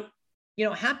 So,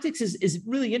 haptics is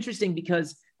really interesting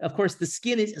because, of course, the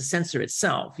skin is a sensor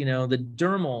itself. The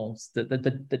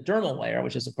dermal layer,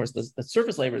 which is, of course, the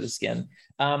surface layer of the skin,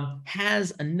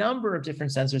 has a number of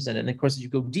different sensors in it. And of course, as you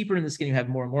go deeper in the skin, you have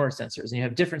more and more sensors, and you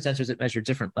have different sensors that measure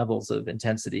different levels of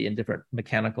intensity and different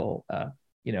mechanical,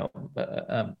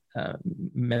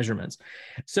 measurements.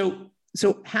 So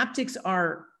haptics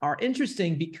are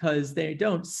interesting because they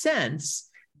don't sense,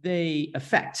 they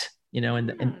affect.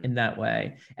 In that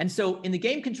way. And so in the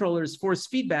game controllers, force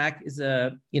feedback is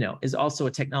also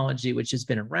a technology which has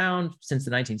been around since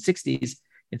the 1960s.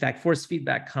 In fact, force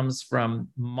feedback comes from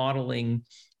modeling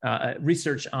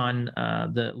research on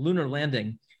the lunar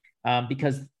landing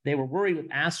because they were worried with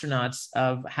astronauts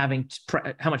of having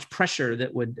how much pressure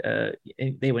that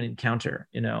they would encounter,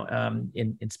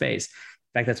 in space.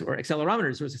 In fact, that's where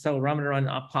accelerometers. There was an accelerometer on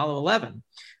Apollo 11.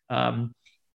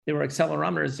 There were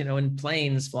accelerometers, in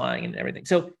planes flying and everything.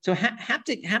 So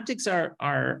haptics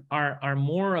are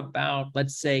more about,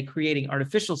 let's say, creating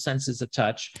artificial senses of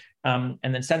touch, and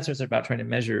then sensors are about trying to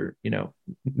measure,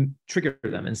 trigger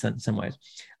them in some ways.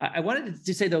 I wanted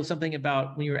to say, though, something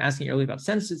about when you were asking earlier about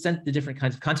the different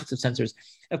kinds of contexts of sensors.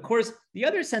 Of course, the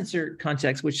other sensor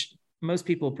context, which most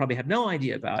people probably have no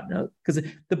idea about, because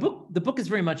the book is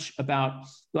very much about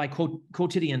like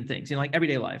quotidian things, like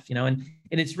everyday life,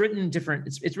 and it's written different.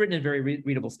 It's written in a very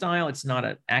readable style. It's not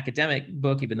an academic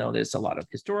book, even though there's a lot of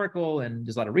historical and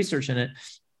there's a lot of research in it.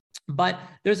 But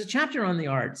there's a chapter on the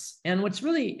arts, and what's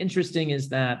really interesting is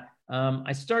that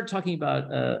I started talking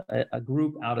about a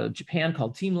group out of Japan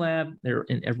called TeamLab. They're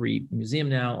in every museum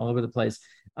now, all over the place.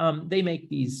 They make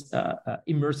these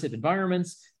immersive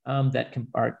environments that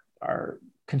are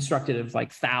constructed of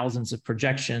like thousands of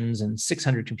projections and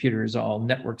 600 computers all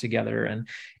networked together,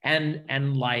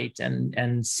 and light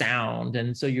and sound,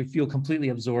 and so you feel completely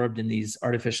absorbed in these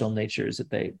artificial natures that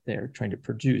they're trying to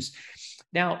produce.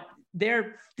 Now,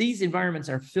 these environments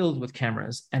are filled with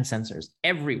cameras and sensors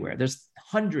everywhere. There's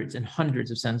hundreds and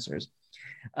hundreds of sensors.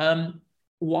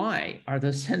 Why are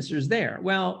those sensors there?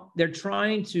 Well, they're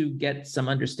trying to get some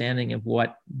understanding of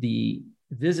what the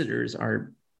visitors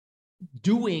are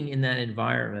doing in that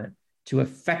environment to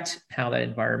affect how that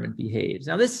environment behaves.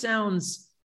 Now, this sounds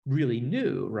really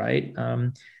new, right?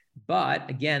 But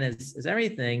again, as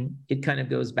everything, it kind of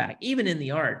goes back, even in the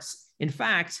arts. In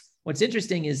fact, what's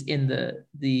interesting is in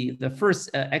the first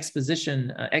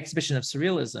exhibition of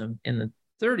surrealism in the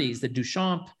 30s that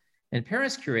Duchamp in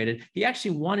Paris curated, he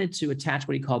actually wanted to attach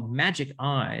what he called magic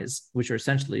eyes, which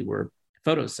essentially were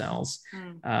photocells,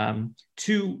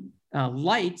 to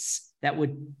lights that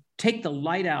would take the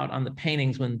light out on the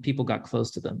paintings when people got close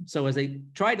to them. So as they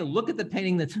tried to look at the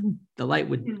painting, the light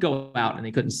would go out and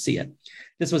they couldn't see it.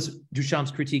 This was Duchamp's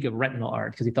critique of retinal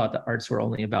art, because he thought the arts were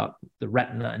only about the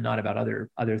retina and not about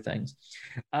other things.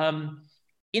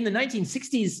 In the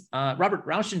 1960s, Robert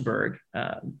Rauschenberg,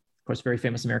 of course, very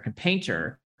famous American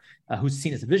painter, who's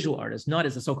seen as a visual artist, not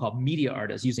as a so-called media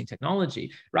artist using technology.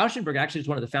 Rauschenberg actually is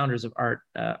one of the founders of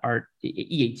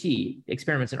EAT,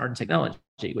 Experiments in Art and Technology,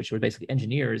 which were basically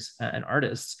engineers and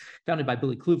artists, founded by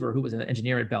Billy Kluver, who was an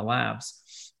engineer at Bell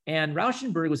Labs. And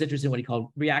Rauschenberg was interested in what he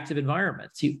called reactive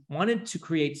environments. He wanted to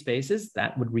create spaces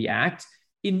that would react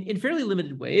in fairly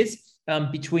limited ways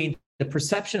between the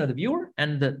perception of the viewer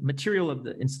and the material of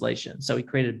the installation. So he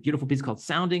created a beautiful piece called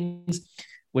Soundings,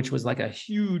 which was like a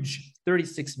huge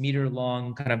 36-meter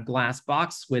long kind of glass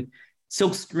box with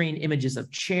silkscreen images of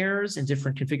chairs in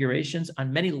different configurations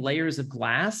on many layers of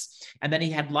glass. And then he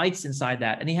had lights inside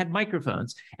that, and he had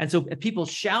microphones. And so if people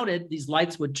shouted, these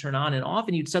lights would turn on and off,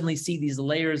 and you'd suddenly see these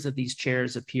layers of these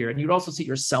chairs appear. And you'd also see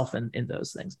yourself in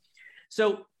those things.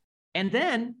 So, and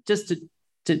then just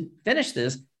to finish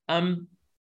this,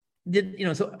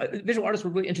 visual artists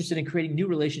were really interested in creating new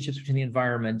relationships between the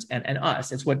environment and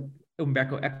us. It's what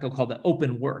Umberto Eco called the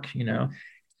open work,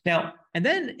 Now, and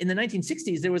then in the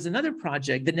 1960s, there was another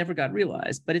project that never got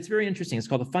realized, but it's very interesting. It's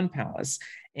called the Fun Palace.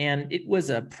 And it was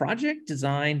a project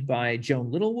designed by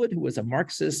Joan Littlewood, who was a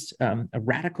Marxist, a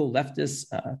radical leftist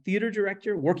theater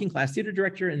director, working class theater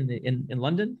director in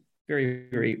London. Very,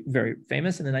 very, very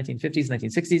famous in the 1950s,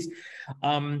 1960s.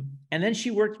 And then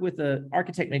she worked with an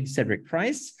architect named Cedric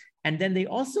Price. And then they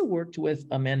also worked with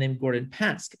a man named Gordon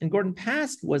Pask. And Gordon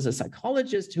Pask was a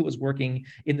psychologist who was working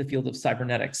in the field of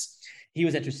cybernetics. He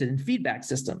was interested in feedback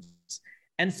systems.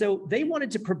 And so they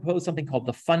wanted to propose something called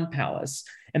the Fun Palace.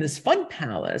 And this Fun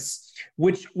Palace,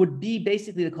 which would be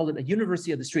basically, they called it a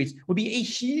university of the streets, would be a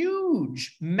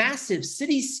huge, massive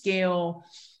city-scale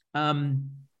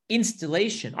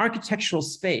installation, architectural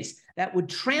space that would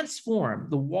transform.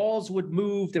 The walls would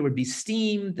move, there would be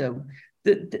steam, the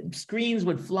screens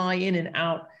would fly in and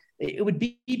out. It would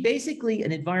be basically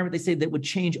an environment, they say, that would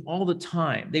change all the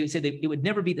time. They would say that it would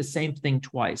never be the same thing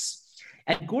twice.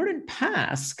 And Gordon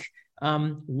Pask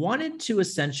wanted to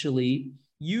essentially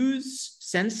use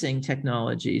sensing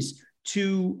technologies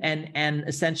to, and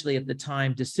essentially at the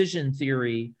time, decision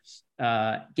theory,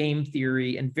 game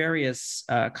theory, and various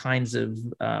kinds of,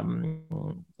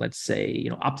 let's say,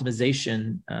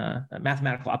 optimization,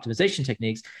 mathematical optimization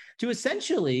techniques to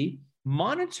essentially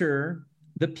monitor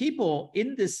the people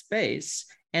in this space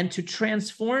and to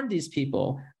transform these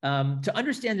people, to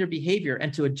understand their behavior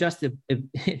and to adjust the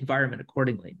environment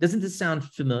accordingly. Doesn't this sound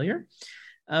familiar?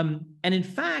 And in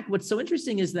fact, what's so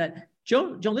interesting is that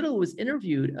Joan Littlewood was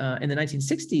interviewed in the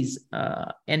 1960s,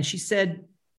 and she said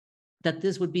that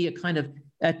this would be a kind of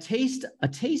a taste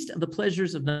of the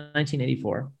pleasures of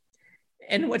 1984.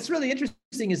 And what's really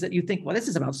interesting is that you think, well, this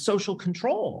is about social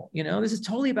control. This is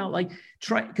totally about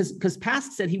because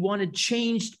Pask said he wanted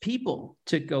changed people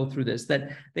to go through this,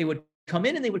 that they would come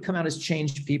in and they would come out as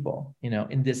changed people,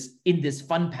 in this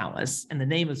Fun Palace. And the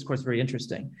name is, of course, very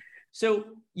interesting. So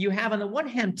you have, on the one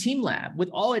hand, TeamLab with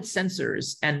all its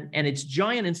sensors and its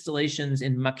giant installations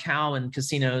in Macau and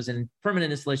casinos and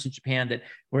permanent installations in Japan that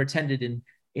were attended in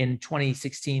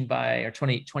 2016 or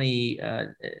 2020,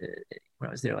 when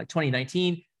I was there,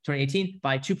 2019, 2018,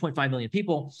 by 2.5 million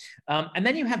people. And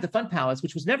then you have the Fun Palace,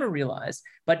 which was never realized,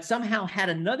 but somehow had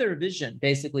another vision,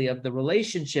 basically, of the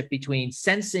relationship between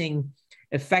sensing,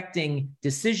 affecting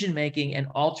decision-making, and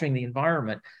altering the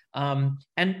environment.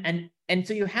 And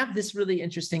so you have this really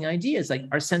interesting ideas, like,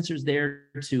 are sensors there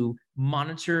to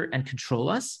monitor and control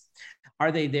us?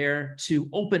 Are they there to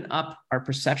open up our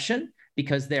perception?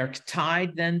 Because they're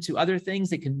tied then to other things.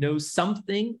 They can know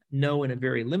something, know in a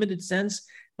very limited sense,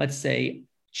 let's say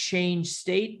change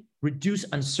state, reduce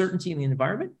uncertainty in the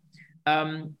environment.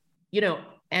 And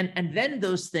then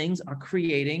those things are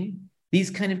creating these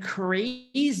kind of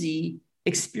crazy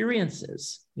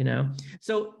experiences,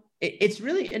 So it's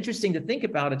really interesting to think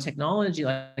about a technology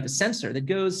like a sensor that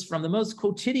goes from the most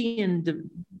quotidian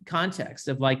context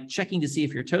of checking to see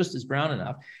if your toast is brown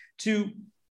enough to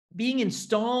being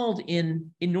installed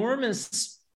in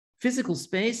enormous physical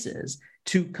spaces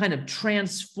to kind of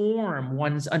transform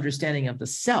one's understanding of the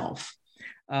self.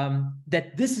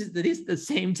 That these are the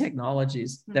same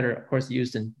technologies that are, of course,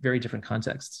 used in very different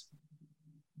contexts.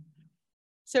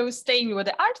 So staying with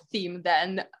the art theme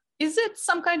then, is it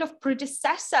some kind of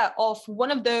predecessor of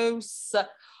one of those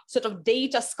sort of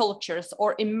data sculptures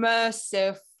or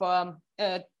immersive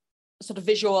sort of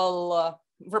visual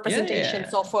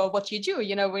representations of what you do,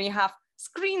 when you have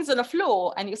screens on the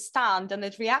floor and you stand and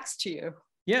it reacts to you?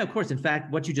 Yeah, of course. In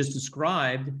fact, what you just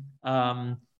described,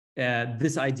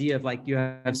 this idea of you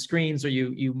have screens or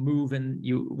you move and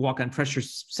you walk on pressure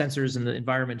sensors and the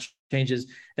environment changes,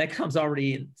 that comes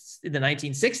already in the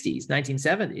 1960s,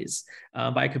 1970s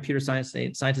by a computer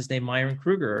scientist named Myron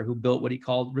Kruger, who built what he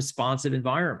called responsive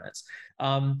environments.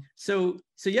 So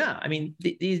yeah, I mean,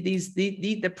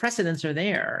 the precedents are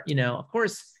there. Of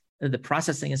course, the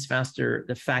processing is faster.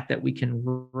 The fact that we can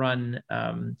run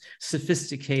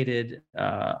sophisticated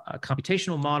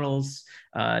computational models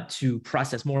to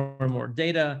process more and more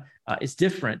data is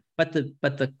different. But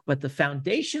the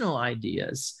foundational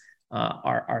ideas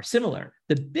are similar.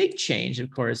 The big change, of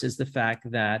course, is the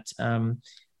fact that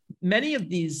many of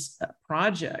these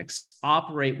projects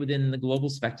operate within the global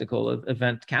spectacle of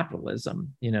event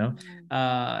capitalism,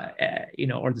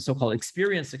 or the so-called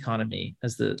experience economy,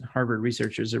 as the Harvard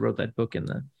researchers who wrote that book in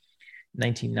the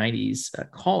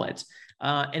 1990s call it,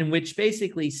 in which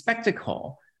basically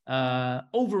spectacle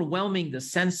overwhelming the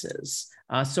senses,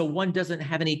 so one doesn't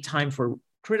have any time for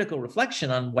critical reflection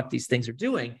on what these things are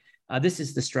doing. this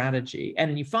is the strategy.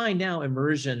 And you find now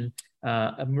immersion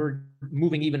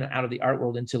moving even out of the art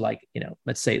world into like,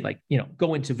 let's say like,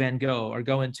 go into Van Gogh or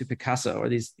go into Picasso or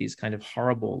these kind of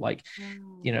horrible, like,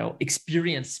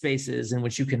 experience spaces in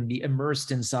which you can be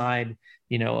immersed inside,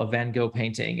 a Van Gogh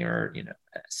painting or,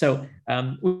 so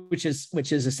which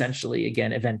is essentially,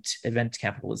 again, event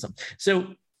capitalism.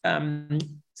 So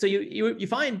so you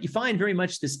find very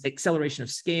much this acceleration of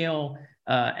scale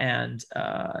and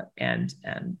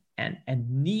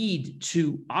need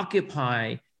to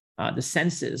occupy the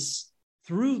senses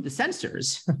through the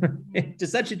sensors to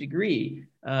such a degree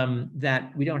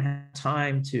that we don't have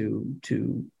time to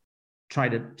try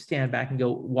to stand back and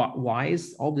go, why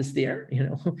is all this there?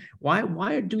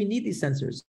 Why do we need these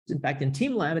sensors? In fact, in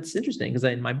TeamLab, it's interesting because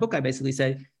in my book, I basically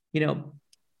say,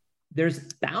 there's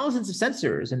thousands of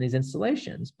sensors in these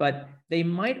installations, but they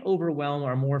might overwhelm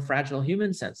our more fragile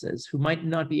human senses who might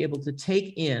not be able to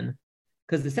take in,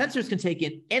 because the sensors can take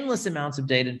in endless amounts of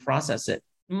data and process it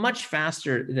much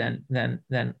faster than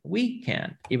we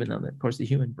can, even though, of course, the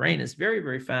human brain is very,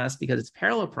 very fast because it's a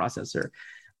parallel processor.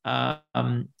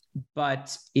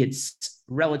 But it's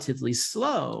relatively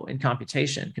slow in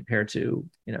computation compared to,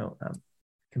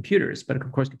 computers. But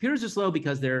of course, computers are slow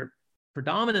because they're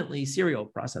predominantly serial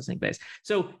processing based.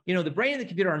 So, the brain and the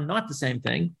computer are not the same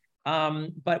thing,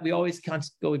 but we always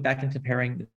go back and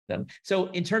comparing them. So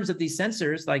in terms of these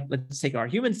sensors, like let's take our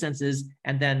human senses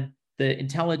and then the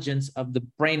intelligence of the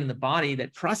brain and the body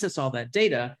that process all that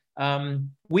data,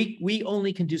 we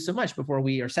only can do so much before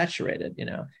we are saturated,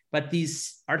 but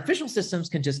these artificial systems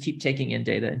can just keep taking in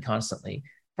data and constantly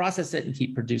process it and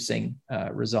keep producing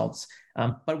results.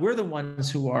 But we're the ones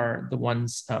who are the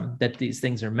ones that these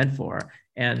things are meant for.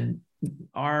 And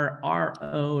our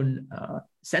own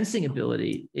sensing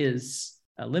ability is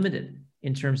limited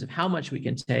in terms of how much we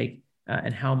can take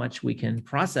and how much we can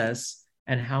process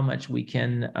and how much we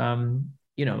can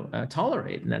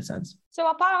tolerate in that sense. So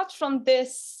apart from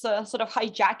this sort of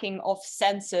hijacking of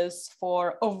senses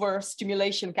for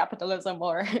overstimulation capitalism,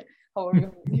 or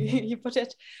however you put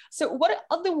it, so what are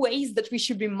other ways that we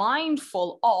should be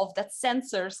mindful of that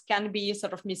sensors can be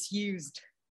sort of misused?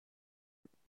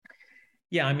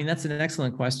 Yeah, that's an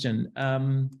excellent question.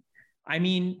 One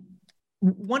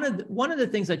of the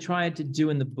things I tried to do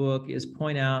in the book is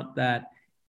point out that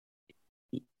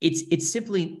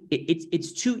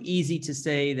it's too easy to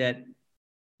say that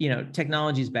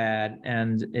technology is bad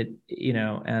and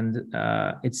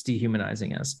it's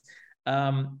dehumanizing us.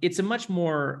 It's a much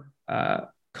more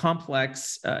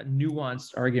complex,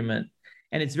 nuanced argument,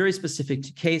 and it's very specific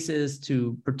to cases,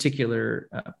 to particular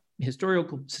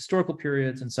historical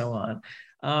periods, and so on.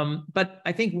 But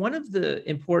I think one of the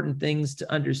important things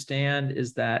to understand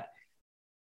is that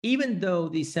even though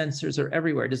these sensors are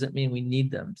everywhere, doesn't mean we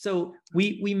need them. So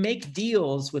we make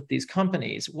deals with these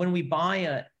companies. When we buy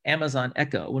an Amazon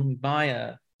Echo, when we buy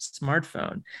a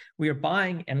smartphone, we are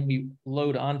buying and we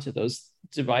load onto those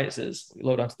devices, we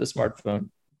load onto the smartphone,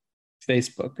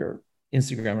 Facebook or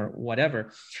Instagram or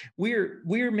whatever.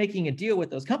 We're making a deal with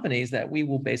those companies that we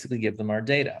will basically give them our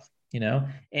data,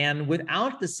 and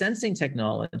without the sensing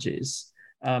technologies,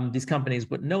 these companies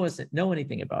wouldn't know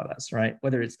anything about us, right?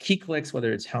 Whether it's key clicks,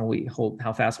 whether it's how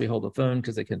fast we hold the phone,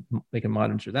 because they can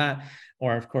monitor that,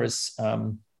 or of course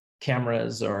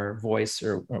cameras or voice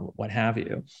or what have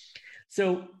you.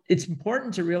 So it's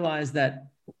important to realize that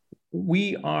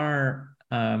we are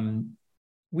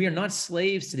not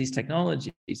slaves to these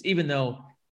technologies, even though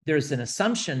there's an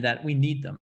assumption that we need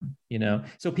them.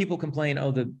 So people complain,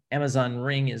 oh, the Amazon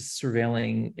Ring is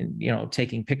surveilling and,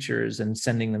 taking pictures and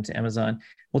sending them to Amazon.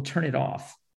 Well, turn it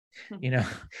off.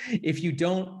 If you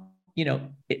don't,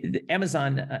 the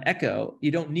Amazon Echo,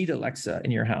 you don't need Alexa in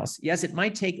your house. Yes, it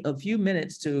might take a few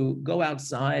minutes to go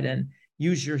outside and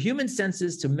use your human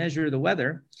senses to measure the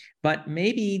weather, but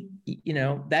maybe,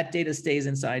 that data stays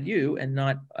inside you and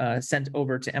not sent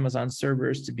over to Amazon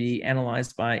servers to be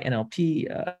analyzed by NLP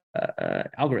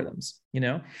algorithms,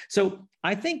 So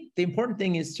I think the important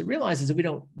thing is to realize is that we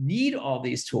don't need all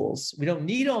these tools. We don't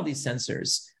need all these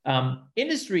sensors.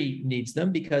 Industry needs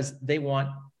them because they want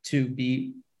us to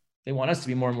be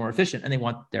more and more efficient, and they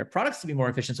want their products to be more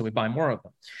efficient, so we buy more of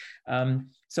them.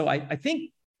 So I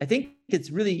think it's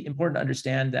really important to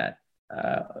understand that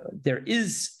there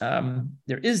is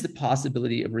the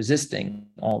possibility of resisting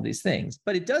all these things,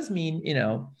 but it does mean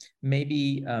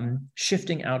maybe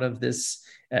shifting out of this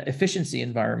efficiency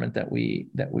environment that we're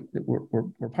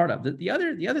part of. The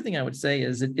other thing I would say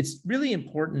is it's really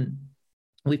important.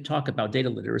 We've talked about data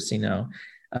literacy now,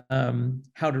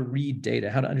 how to read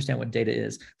data, how to understand what data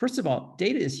is. First of all,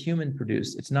 data is human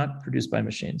produced. It's not produced by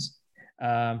machines.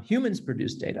 Humans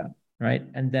produce data. right?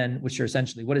 And then, which are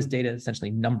essentially, what is data?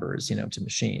 Essentially numbers, to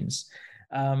machines.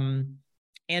 And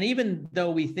even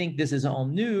though we think this is all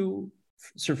new,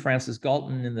 Sir Francis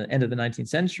Galton in the end of the 19th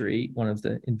century, one of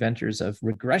the inventors of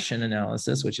regression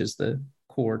analysis, which is the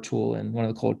core tool and one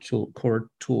of the core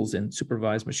tools in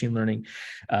supervised machine learning.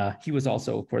 He was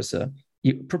also, of course, a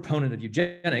proponent of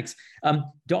eugenics.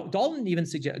 Galton even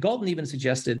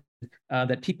suggested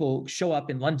that people show up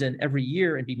in London every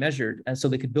year and be measured, and so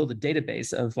they could build a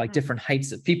database of like different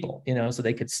heights of people, so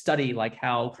they could study like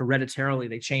how hereditarily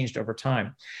they changed over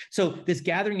time. So this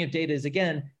gathering of data is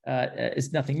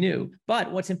is nothing new.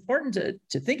 But what's important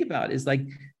to think about is like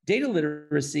data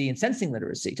literacy and sensing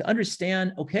literacy, to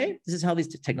understand, okay, this is how these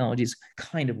technologies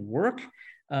kind of work.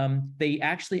 They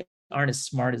actually aren't as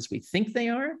smart as we think they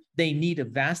are. They need a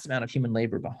vast amount of human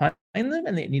labor behind them,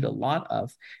 and they need a lot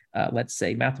of, let's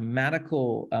say,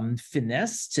 mathematical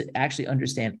finesse to actually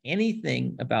understand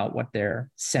anything about what they're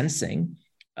sensing,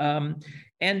 and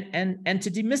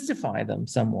to demystify them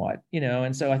somewhat,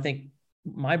 And so I think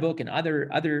my book and other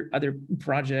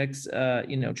projects,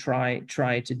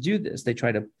 try to do this. They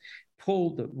try to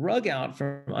pull the rug out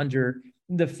from under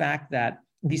the fact that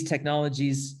these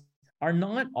technologies are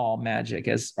not all magic,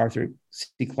 as Arthur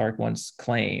C. Clarke once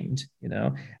claimed,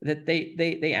 that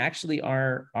they actually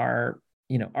are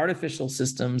artificial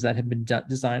systems that have been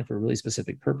designed for really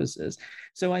specific purposes.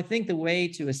 So I think the way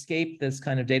to escape this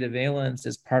kind of data valence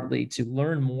is partly to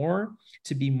learn more,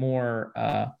 to be more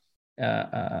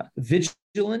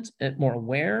vigilant, more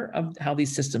aware of how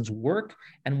these systems work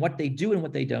and what they do and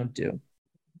what they don't do.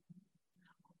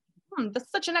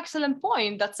 That's such an excellent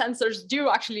point, that sensors do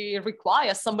actually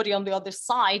require somebody on the other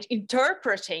side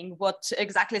interpreting what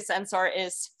exactly sensor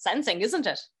is sensing, isn't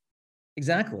it?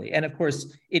 Exactly. And of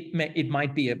course, it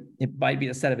might be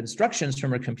a set of instructions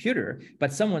from a computer,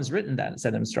 but someone's written that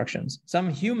set of instructions. Some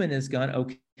human has gone,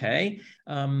 okay,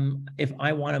 if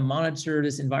I want to monitor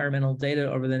this environmental data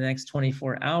over the next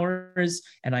 24 hours,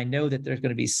 and I know that there's going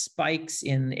to be spikes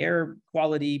in air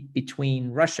quality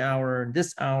between rush hour and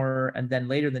this hour, and then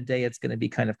later in the day, it's going to be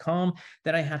kind of calm,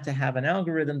 then I have to have an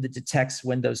algorithm that detects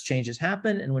when those changes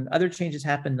happen and when other changes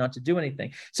happen, not to do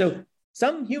anything. So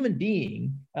some human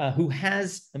being who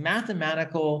has the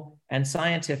mathematical and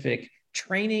scientific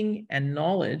training and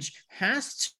knowledge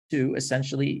has to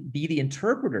essentially be the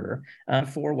interpreter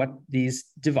for what these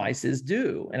devices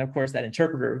do. And of course, that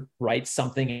interpreter writes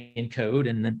something in code,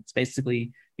 and then it's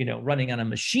basically running on a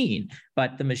machine.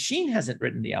 But the machine hasn't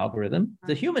written the algorithm.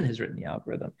 The human has written the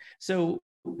algorithm. So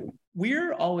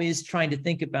we're always trying to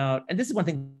think about, and this is one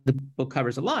thing the book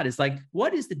covers a lot, is like,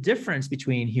 what is the difference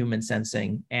between human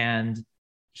sensing and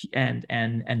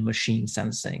machine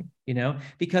sensing?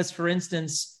 Because for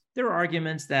instance, there are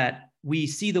arguments that we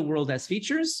see the world as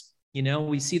features,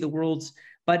 we see the world,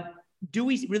 but do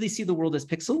we really see the world as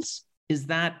pixels? Is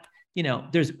that,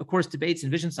 there's of course debates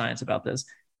in vision science about this.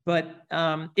 But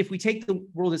if we take the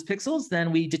world as pixels,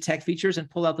 then we detect features and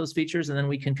pull out those features, and then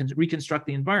we can reconstruct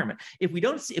the environment. If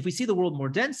we see the world more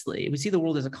densely, if we see the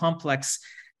world as a complex,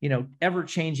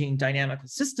 ever-changing dynamical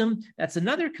system, that's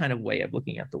another kind of way of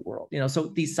looking at the world. So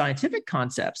these scientific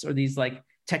concepts or these like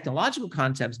technological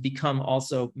concepts become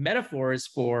also metaphors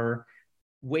for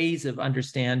ways of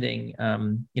understanding,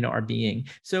 our being.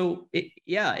 So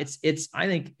it's I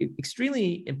think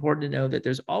extremely important to know that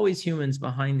there's always humans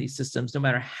behind these systems, no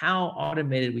matter how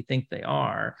automated we think they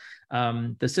are.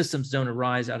 The systems don't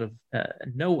arise out of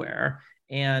nowhere,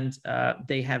 and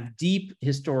they have deep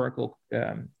historical,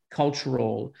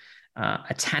 cultural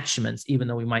attachments, even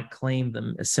though we might claim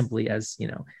them as simply as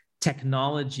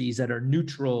technologies that are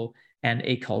neutral and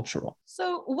acultural.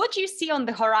 So what do you see on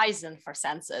the horizon for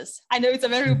sensors? I know it's a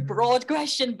very broad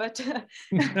question, but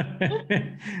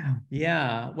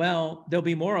yeah, well, there'll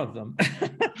be more of them.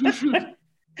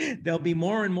 There'll be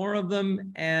more and more of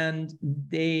them, and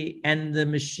the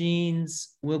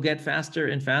machines will get faster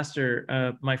and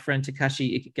faster. My friend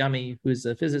Takashi Ikigami, who's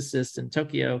a physicist in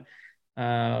Tokyo,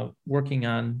 working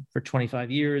for 25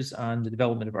 years on the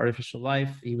development of artificial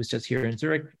life. He was just here in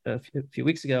Zurich a few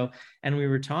weeks ago, and we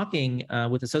were talking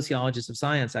with a sociologist of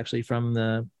science, actually from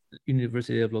the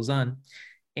University of Lausanne.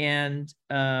 And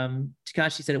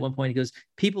Takashi said at one point, he goes,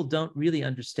 people don't really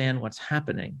understand what's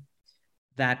happening,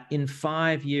 that in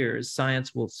 5 years,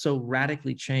 science will so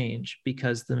radically change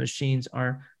because the machines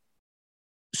are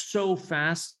so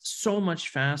fast, so much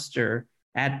faster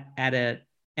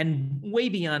and way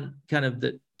beyond kind of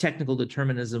the technical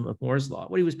determinism of Moore's law.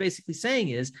 What he was basically saying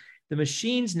is the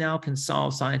machines now can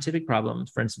solve scientific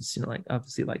problems, for instance,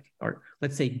 or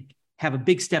let's say have a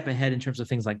big step ahead in terms of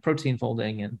things like protein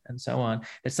folding and so on,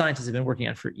 that scientists have been working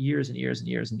on for years and years and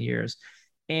years and years.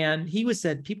 And he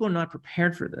said, people are not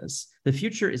prepared for this. The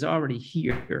future is already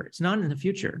here. It's not in the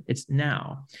future, it's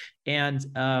now. And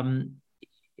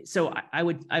so I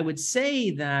would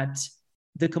say that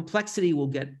the complexity will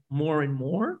get more and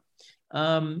more,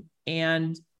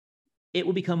 and it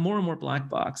will become more and more black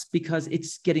box because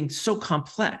it's getting so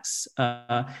complex.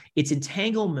 It's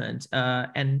entanglement,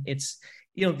 and it's,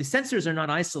 the sensors are not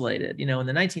isolated. In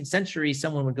the 19th century,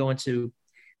 someone would go into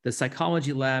the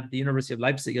psychology lab, the University of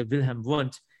Leipzig of Wilhelm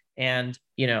Wundt, and,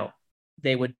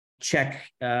 they would check,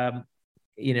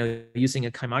 using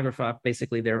a kymograph,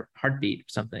 basically their heartbeat or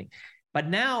something. But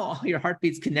now all your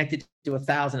heartbeats connected to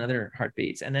 1,000 other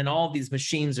heartbeats. And then all these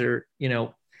machines are,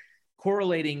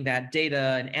 correlating that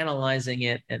data and analyzing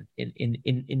it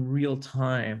in real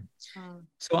time.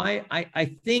 So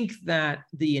I think that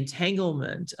the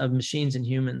entanglement of machines and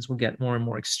humans will get more and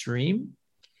more extreme.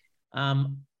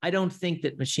 I don't think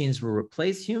that machines will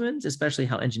replace humans, especially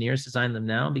how engineers design them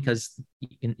now, because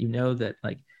you know that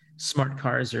like smart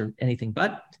cars are anything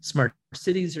but, smart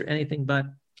cities are anything but.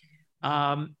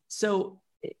 So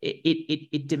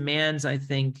it demands, I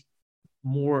think,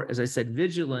 more, as I said,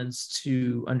 vigilance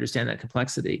to understand that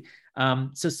complexity.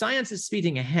 So science is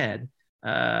speeding ahead,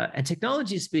 and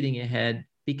technology is speeding ahead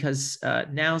because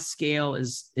now scale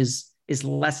is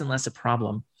less and less a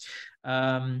problem.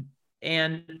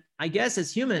 And I guess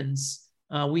as humans,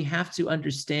 we have to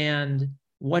understand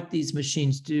what these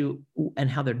machines do and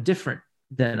how they're different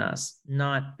than us,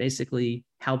 not basically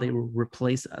how they will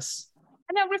replace us.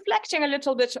 And now reflecting a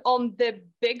little bit on the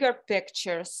bigger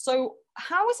picture. So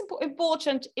how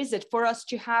important is it for us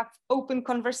to have open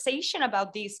conversation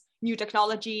about these new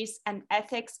technologies and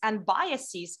ethics and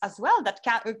biases as well that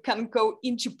can go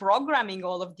into programming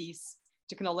all of these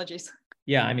technologies?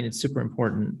 Yeah, I mean, it's super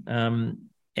important.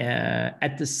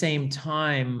 At the same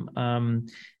time,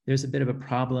 there's a bit of a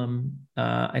problem,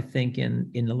 I think,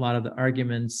 in a lot of the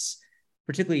arguments,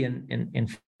 particularly in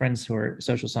friends who are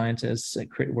social scientists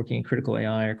working in critical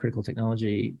AI or critical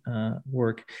technology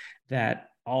work, that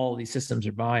all these systems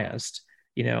are biased.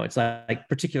 It's like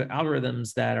particular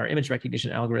algorithms that are image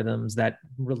recognition algorithms that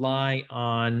rely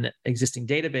on existing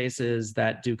databases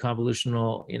that do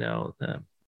convolutional,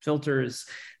 filters.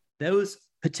 Those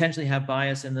potentially have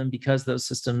bias in them because those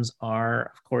systems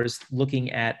are, of course,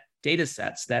 looking at data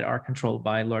sets that are controlled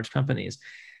by large companies.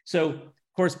 So,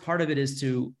 of course, part of it is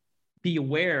to be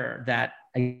aware that,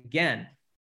 again,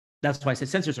 that's why I said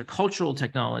sensors are cultural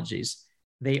technologies.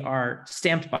 They are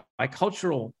stamped by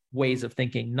cultural ways of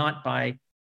thinking, not by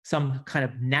some kind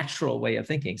of natural way of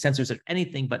thinking. Sensors are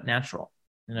anything but natural.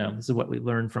 This is what we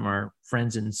learned from our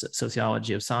friends in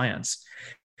sociology of science.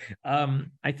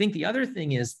 I think the other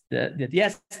thing is that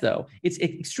yes, though, it's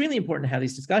extremely important to have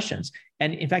these discussions.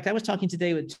 And in fact, I was talking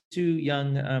today with two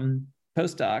young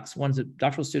postdocs. One's a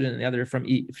doctoral student and the other from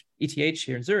ETH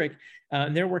here in Zurich.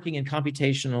 And they're working in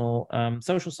computational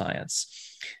social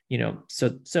science.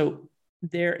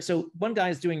 So one guy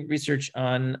is doing research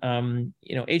on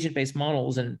agent-based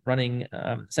models and running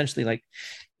essentially like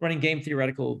running game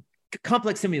theoretical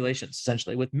complex simulations,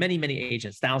 essentially with many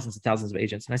agents, thousands and thousands of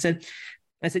agents. And I said,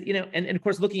 and of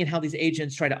course, looking at how these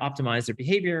agents try to optimize their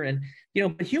behavior. And,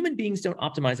 but human beings don't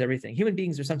optimize everything. Human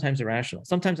beings are sometimes irrational.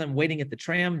 Sometimes I'm waiting at the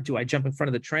tram. Do I jump in front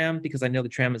of the tram because I know the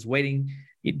tram is waiting?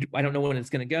 I don't know when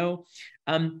it's going to go.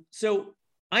 So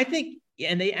I think,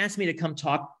 and they asked me to come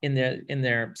talk in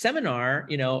their seminar,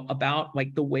 about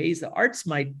like the ways that arts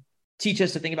might teach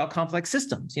us to think about complex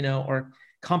systems, or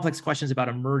complex questions about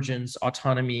emergence,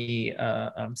 autonomy,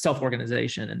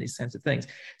 self-organization, and these kinds of things.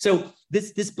 So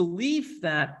this belief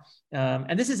that,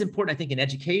 and this is important, I think, in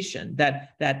education,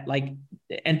 that like,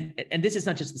 and this is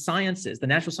not just the sciences, the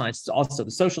natural sciences, also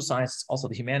the social sciences, also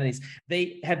the humanities.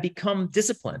 They have become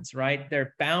disciplines, right?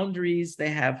 They're boundaries. They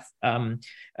have,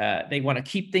 they want to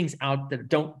keep things out that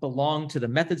don't belong to the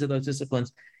methods of those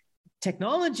disciplines.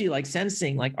 Technology like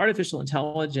sensing, like artificial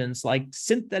intelligence, like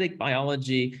synthetic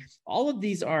biology, all of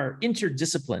these are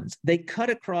interdisciplines. They cut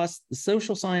across the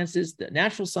social sciences, the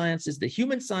natural sciences, the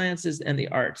human sciences, and the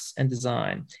arts and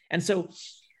design. And so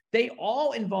they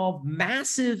all involve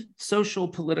massive social,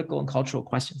 political, and cultural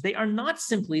questions. They are not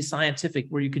simply scientific,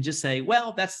 where you could just say,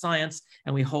 well, that's science,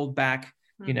 and we hold back,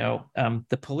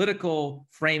 the political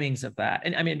framings of that.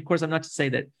 And I mean, of course, I'm not to say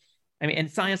that,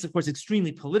 and science, of course,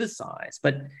 extremely politicized,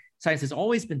 but science has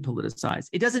always been politicized.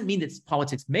 It doesn't mean that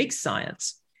politics makes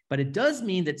science, but it does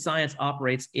mean that science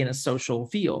operates in a social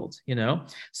field,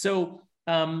 So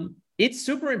it's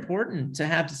super important to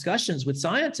have discussions with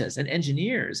scientists and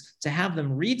engineers, to have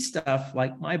them read stuff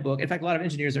like my book. In fact, a lot of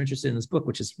engineers are interested in this book,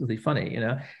 which is really funny,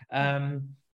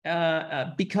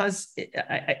 because,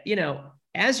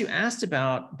 as you asked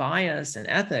about bias and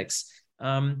ethics,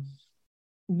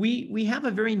 we have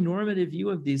a very normative view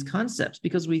of these concepts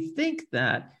because we think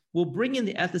that we'll bring in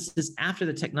the ethicists after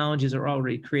the technologies are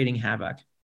already creating havoc.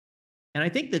 And I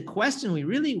think the question we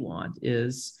really want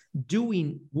is,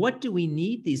 what do we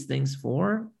need these things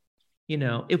for?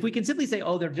 If we can simply say,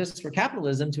 oh, they're just for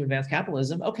capitalism, to advance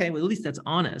capitalism, okay, well, at least that's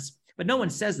honest. But no one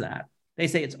says that. They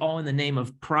say it's all in the name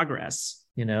of progress,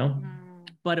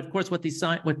 But of course, what these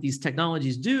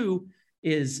technologies do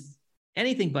is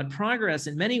anything but progress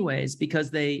in many ways,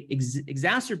 because they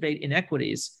exacerbate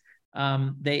inequities.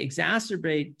 They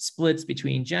exacerbate splits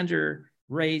between gender,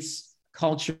 race,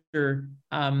 culture,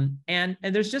 and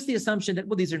there's just the assumption that,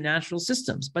 well, these are natural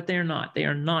systems, but they are not. They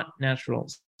are not natural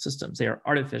systems. They are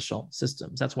artificial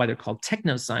systems. That's why they're called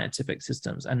techno-scientific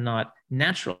systems and not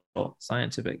natural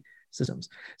scientific systems.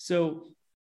 So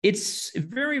it's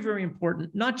very, very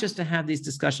important not just to have these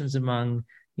discussions among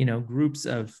groups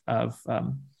of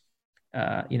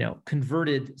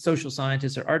converted social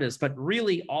scientists or artists, but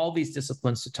really all these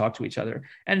disciplines to talk to each other.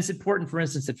 And it's important, for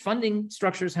instance, that funding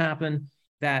structures happen,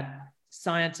 that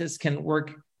scientists can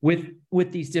work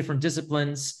with these different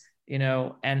disciplines,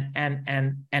 and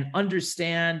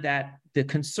understand that the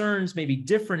concerns may be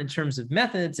different in terms of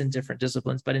methods in different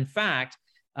disciplines, but in fact,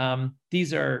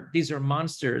 these are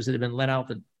monsters that have been let out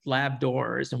the lab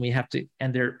doors, and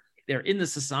they're in the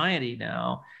society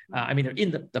now. They're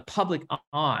in the public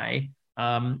eye,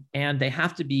 and they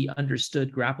have to be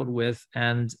understood, grappled with,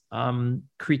 and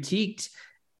critiqued,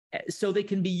 so they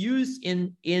can be used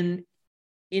in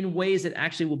ways that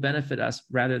actually will benefit us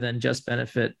rather than just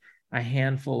benefit a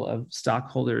handful of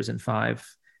stockholders in 5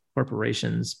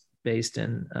 corporations based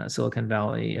in Silicon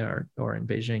Valley or in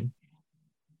Beijing.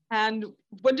 And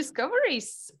what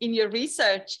discoveries in your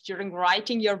research during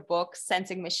writing your book,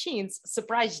 Sensing Machines,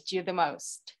 surprised you the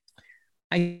most?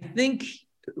 I think,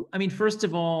 first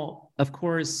of all, of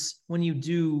course, when you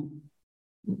do,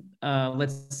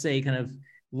 let's say, kind of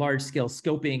large-scale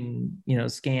scoping,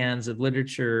 scans of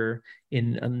literature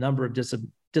in a number of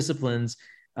disciplines,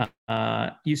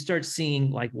 you start seeing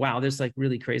like, wow, there's like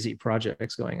really crazy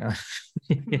projects going on,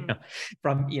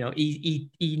 from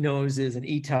e-noses and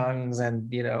e-tongues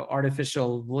and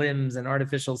artificial limbs and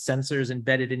artificial sensors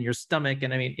embedded in your stomach,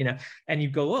 and and you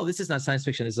go, oh, this is not science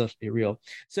fiction, this is real.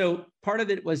 So part of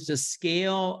it was just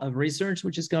scale of research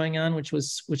which is going on, which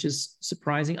is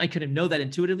surprising. I could have known that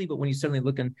intuitively, but when you suddenly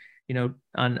look on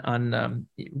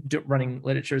running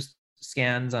literature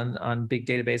scans on big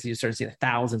databases, you start to see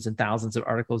thousands and thousands of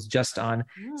articles just on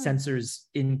sensors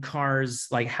in cars,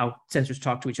 like how sensors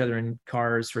talk to each other in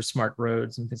cars for smart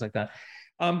roads and things like that.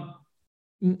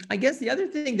 I guess the other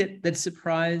thing that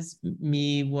surprised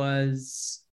me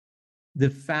was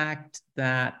the fact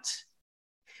that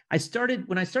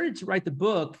when I started to write the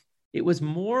book, it was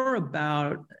more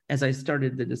about, as I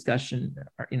started the discussion,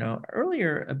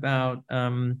 earlier, about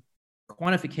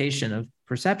quantification of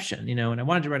perception, and I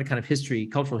wanted to write a kind of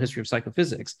cultural history of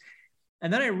psychophysics.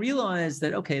 And then I realized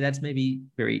that, okay, that's maybe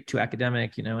very too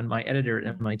academic, and my editor at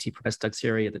MIT, Professor Doug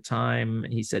Seri at the time,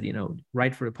 he said,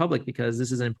 write for the public because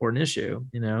this is an important issue,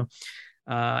 and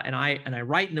I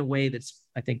write in a way that's,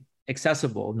 I think,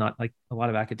 accessible, not like a lot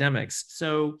of academics.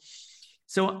 So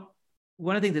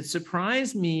one of the things that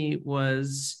surprised me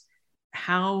was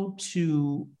how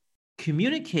to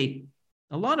communicate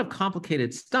a lot of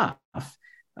complicated stuff,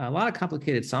 a lot of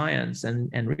complicated science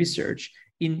and research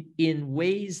in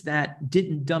ways that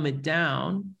didn't dumb it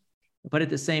down, but at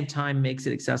the same time makes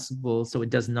it accessible so it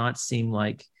does not seem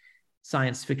like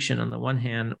science fiction on the one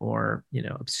hand, or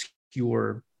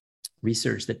obscure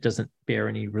research that doesn't bear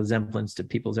any resemblance to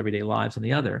people's everyday lives on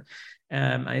the other.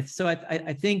 I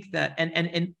think that,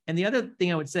 and the other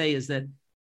thing I would say is that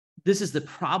this is the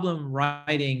problem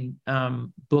writing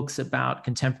books about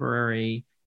contemporary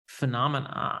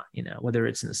phenomena, whether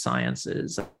it's in the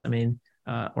sciences,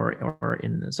 or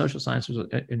in the social sciences, or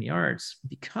in the arts,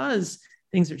 because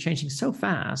things are changing so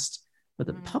fast, but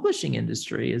the publishing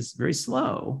industry is very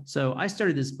slow. So I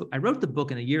started this book, I wrote the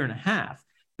book in a year and a half,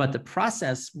 but the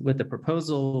process with the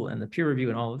proposal and the peer review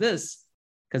and all of this,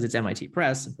 because it's MIT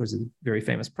Press, of course, it's a very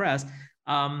famous press,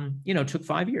 took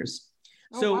 5 years.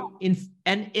 So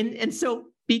so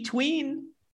between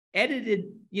edited,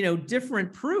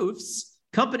 different proofs,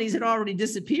 companies had already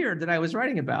disappeared that I was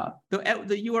writing about. The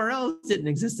URLs didn't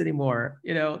exist anymore.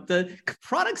 The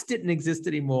products didn't exist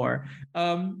anymore.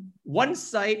 One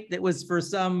site that was for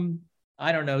some,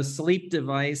 I don't know, sleep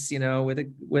device, that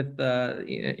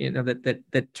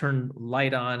turned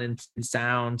light on and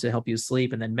sound to help you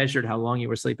sleep, and then measured how long you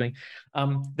were sleeping.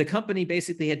 The company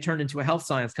basically had turned into a health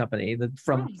science company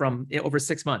from over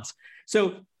 6 months.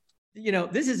 So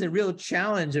this is a real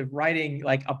challenge of writing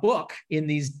like a book in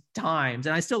these times.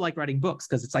 And I still like writing books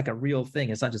because it's like a real thing.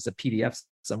 It's not just a PDF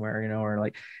somewhere, or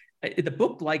like the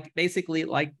book, like basically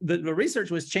like the research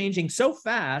was changing so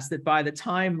fast that by the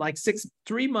time like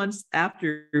 3 months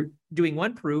after doing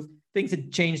one proof, things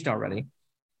had changed already.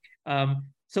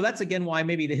 So that's again why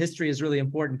maybe the history is really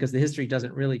important, because the history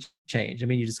doesn't really change. I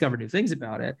mean, you discover new things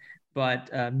about it, but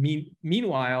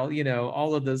meanwhile,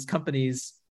 all of those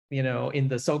companies, in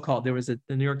the so-called, there was the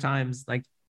New York Times, like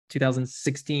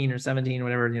 2016 or 17 or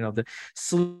whatever, the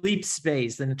sleep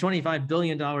space and the $25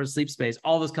 billion sleep space,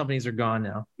 all those companies are gone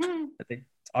now that they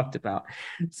talked about.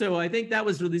 So I think that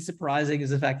was really surprising, is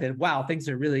the fact that, wow, things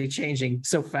are really changing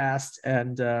so fast,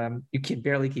 and you can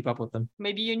barely keep up with them.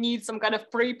 Maybe you need some kind of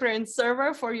preprint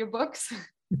server for your books.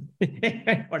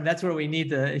 Or that's where we need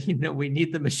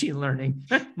the machine learning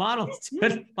models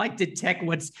to like detect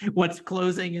what's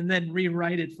closing and then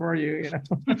rewrite it for you.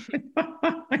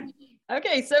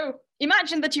 Okay, so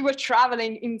imagine that you were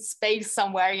traveling in space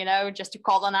somewhere, just to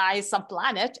colonize some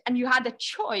planet, and you had a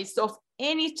choice of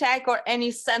any tech or any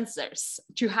sensors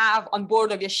to have on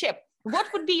board of your ship. What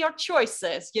would be your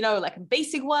choices? Like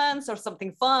basic ones or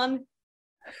something fun?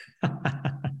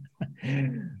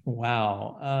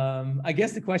 Wow. I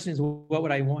guess the question is, what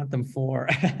would I want them for?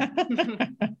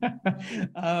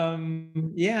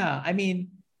 Yeah, I mean,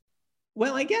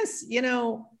 well, I guess,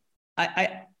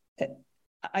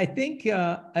 I think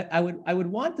I would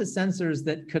want the sensors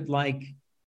that could like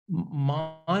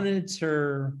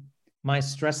monitor my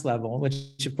stress level,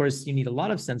 which of course you need a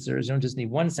lot of sensors. You don't just need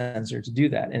one sensor to do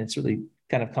that. And it's really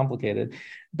kind of complicated,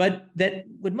 but that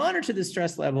would monitor the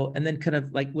stress level and then kind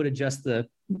of like would adjust the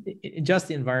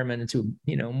environment into,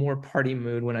 more party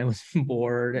mood when I was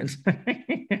bored. And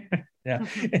yeah.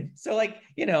 So like,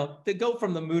 to go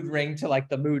from the mood ring to like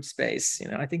the mood space,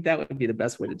 I think that would be the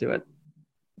best way to do it.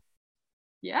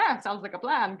 Yeah, sounds like a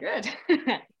plan. Good.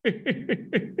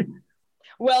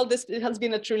 Well, this has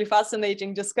been a truly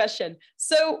fascinating discussion.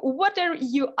 So what are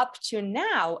you up to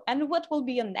now, and what will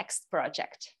be your next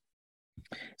project?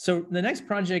 So the next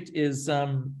project is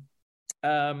I'm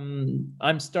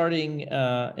starting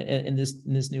in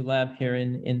this new lab here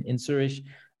in Zurich.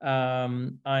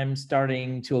 I'm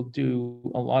starting to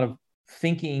do a lot of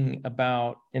thinking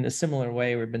about, in a similar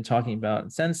way we've been talking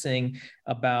about sensing,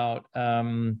 about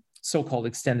so-called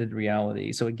extended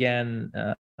reality. So again,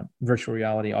 virtual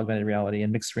reality, augmented reality,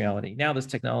 and mixed reality. Now those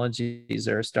technologies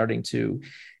are starting to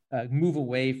move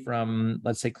away from,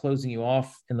 let's say, closing you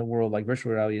off in the world like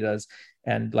virtual reality does,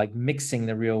 and like mixing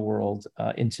the real world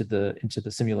into the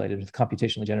simulated, the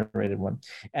computationally generated one.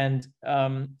 And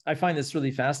I find this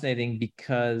really fascinating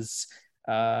because,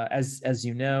 as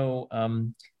you know,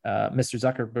 Mr.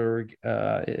 Zuckerberg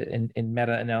in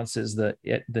Meta announces the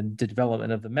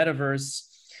development of the metaverse.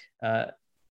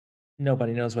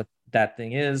 Nobody knows what that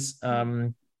thing is,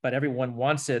 but everyone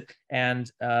wants it.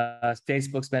 And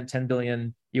Facebook spent $10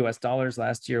 billion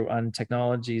last year on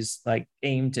technologies like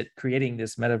aimed at creating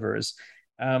this metaverse.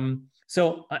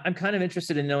 So I'm kind of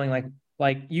interested in knowing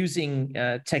like using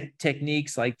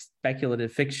techniques like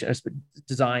speculative fiction,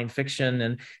 design fiction,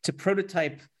 and to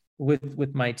prototype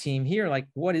with my team here, like,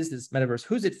 what is this metaverse?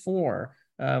 Who's it for?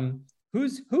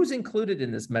 Who's included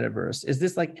in this metaverse? Is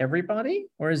this like everybody,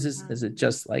 or is it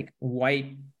just like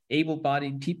white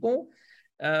able-bodied people?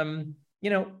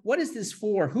 What is this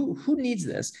for? Who needs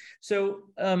this? So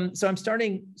I'm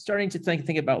starting to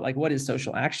think about like, what is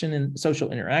social action and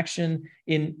social interaction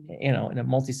in a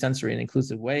multisensory and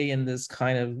inclusive way in this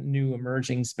kind of new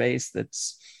emerging space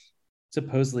that's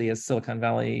supposedly, as Silicon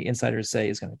Valley insiders say,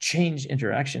 is going to change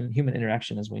human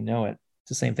interaction as we know it. It's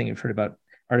the same thing you've heard about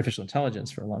artificial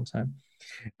intelligence for a long time.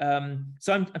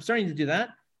 So I'm starting to do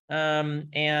that.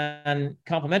 And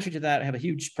complementary to that, I have a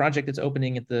huge project that's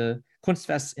opening at the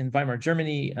Kunstfest in Weimar,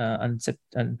 Germany on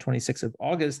 26th of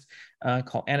August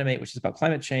called Animate, which is about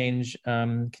climate change,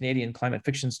 Canadian climate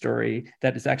fiction story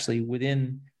that is actually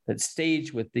within that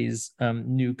stage with these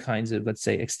new kinds of, let's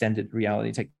say, extended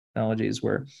reality technologies,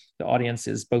 where the audience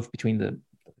is both between the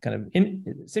kind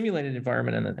of simulated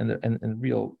environment and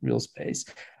real space.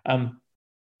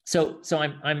 So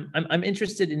I'm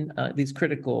interested in these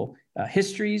critical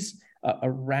histories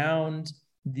around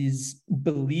these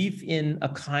belief in a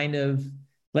kind of,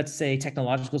 let's say,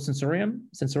 technological sensorium,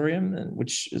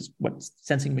 which is what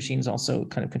sensing machines also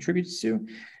kind of contributes to,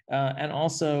 and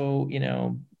also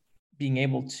being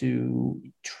able to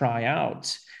try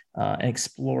out and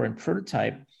explore and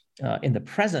prototype in the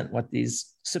present what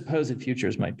these supposed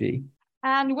futures might be.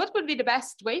 And what would be the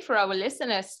best way for our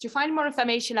listeners to find more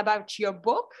information about your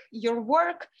book, your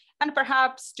work, and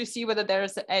perhaps to see whether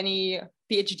there's any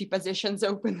PhD positions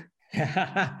open?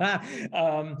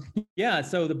 Yeah,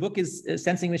 so the book is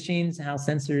Sensing Machines, How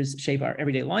Sensors Shape Our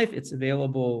Everyday Life. It's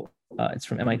available, it's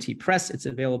from MIT Press. It's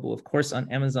available, of course,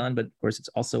 on Amazon, but of course, it's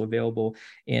also available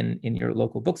in your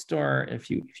local bookstore if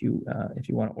you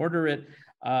want to order it.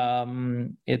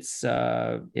 It's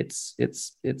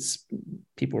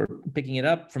people are picking it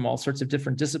up from all sorts of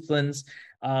different disciplines.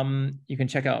 You can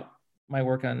check out my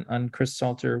work on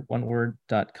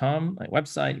chrissalter.com, my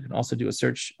website. You can also do a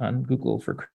search on Google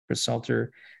for Chris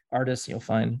Salter artists. You'll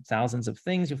find thousands of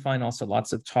things. You'll find also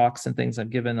lots of talks and things I've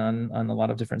given on a lot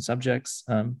of different subjects,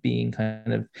 being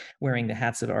kind of wearing the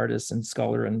hats of artist and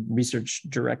scholar and research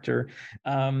director.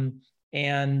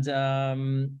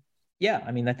 Yeah,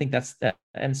 I mean, I think that's that.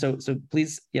 And so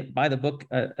please buy the book.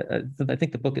 I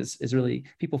think the book is really,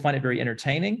 people find it very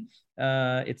entertaining.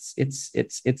 It's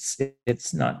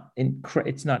not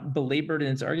belabored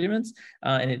in its arguments,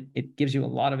 and it gives you a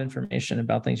lot of information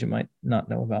about things you might not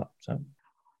know about. So,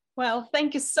 well,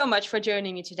 thank you so much for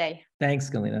joining me today. Thanks,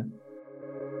 Galina.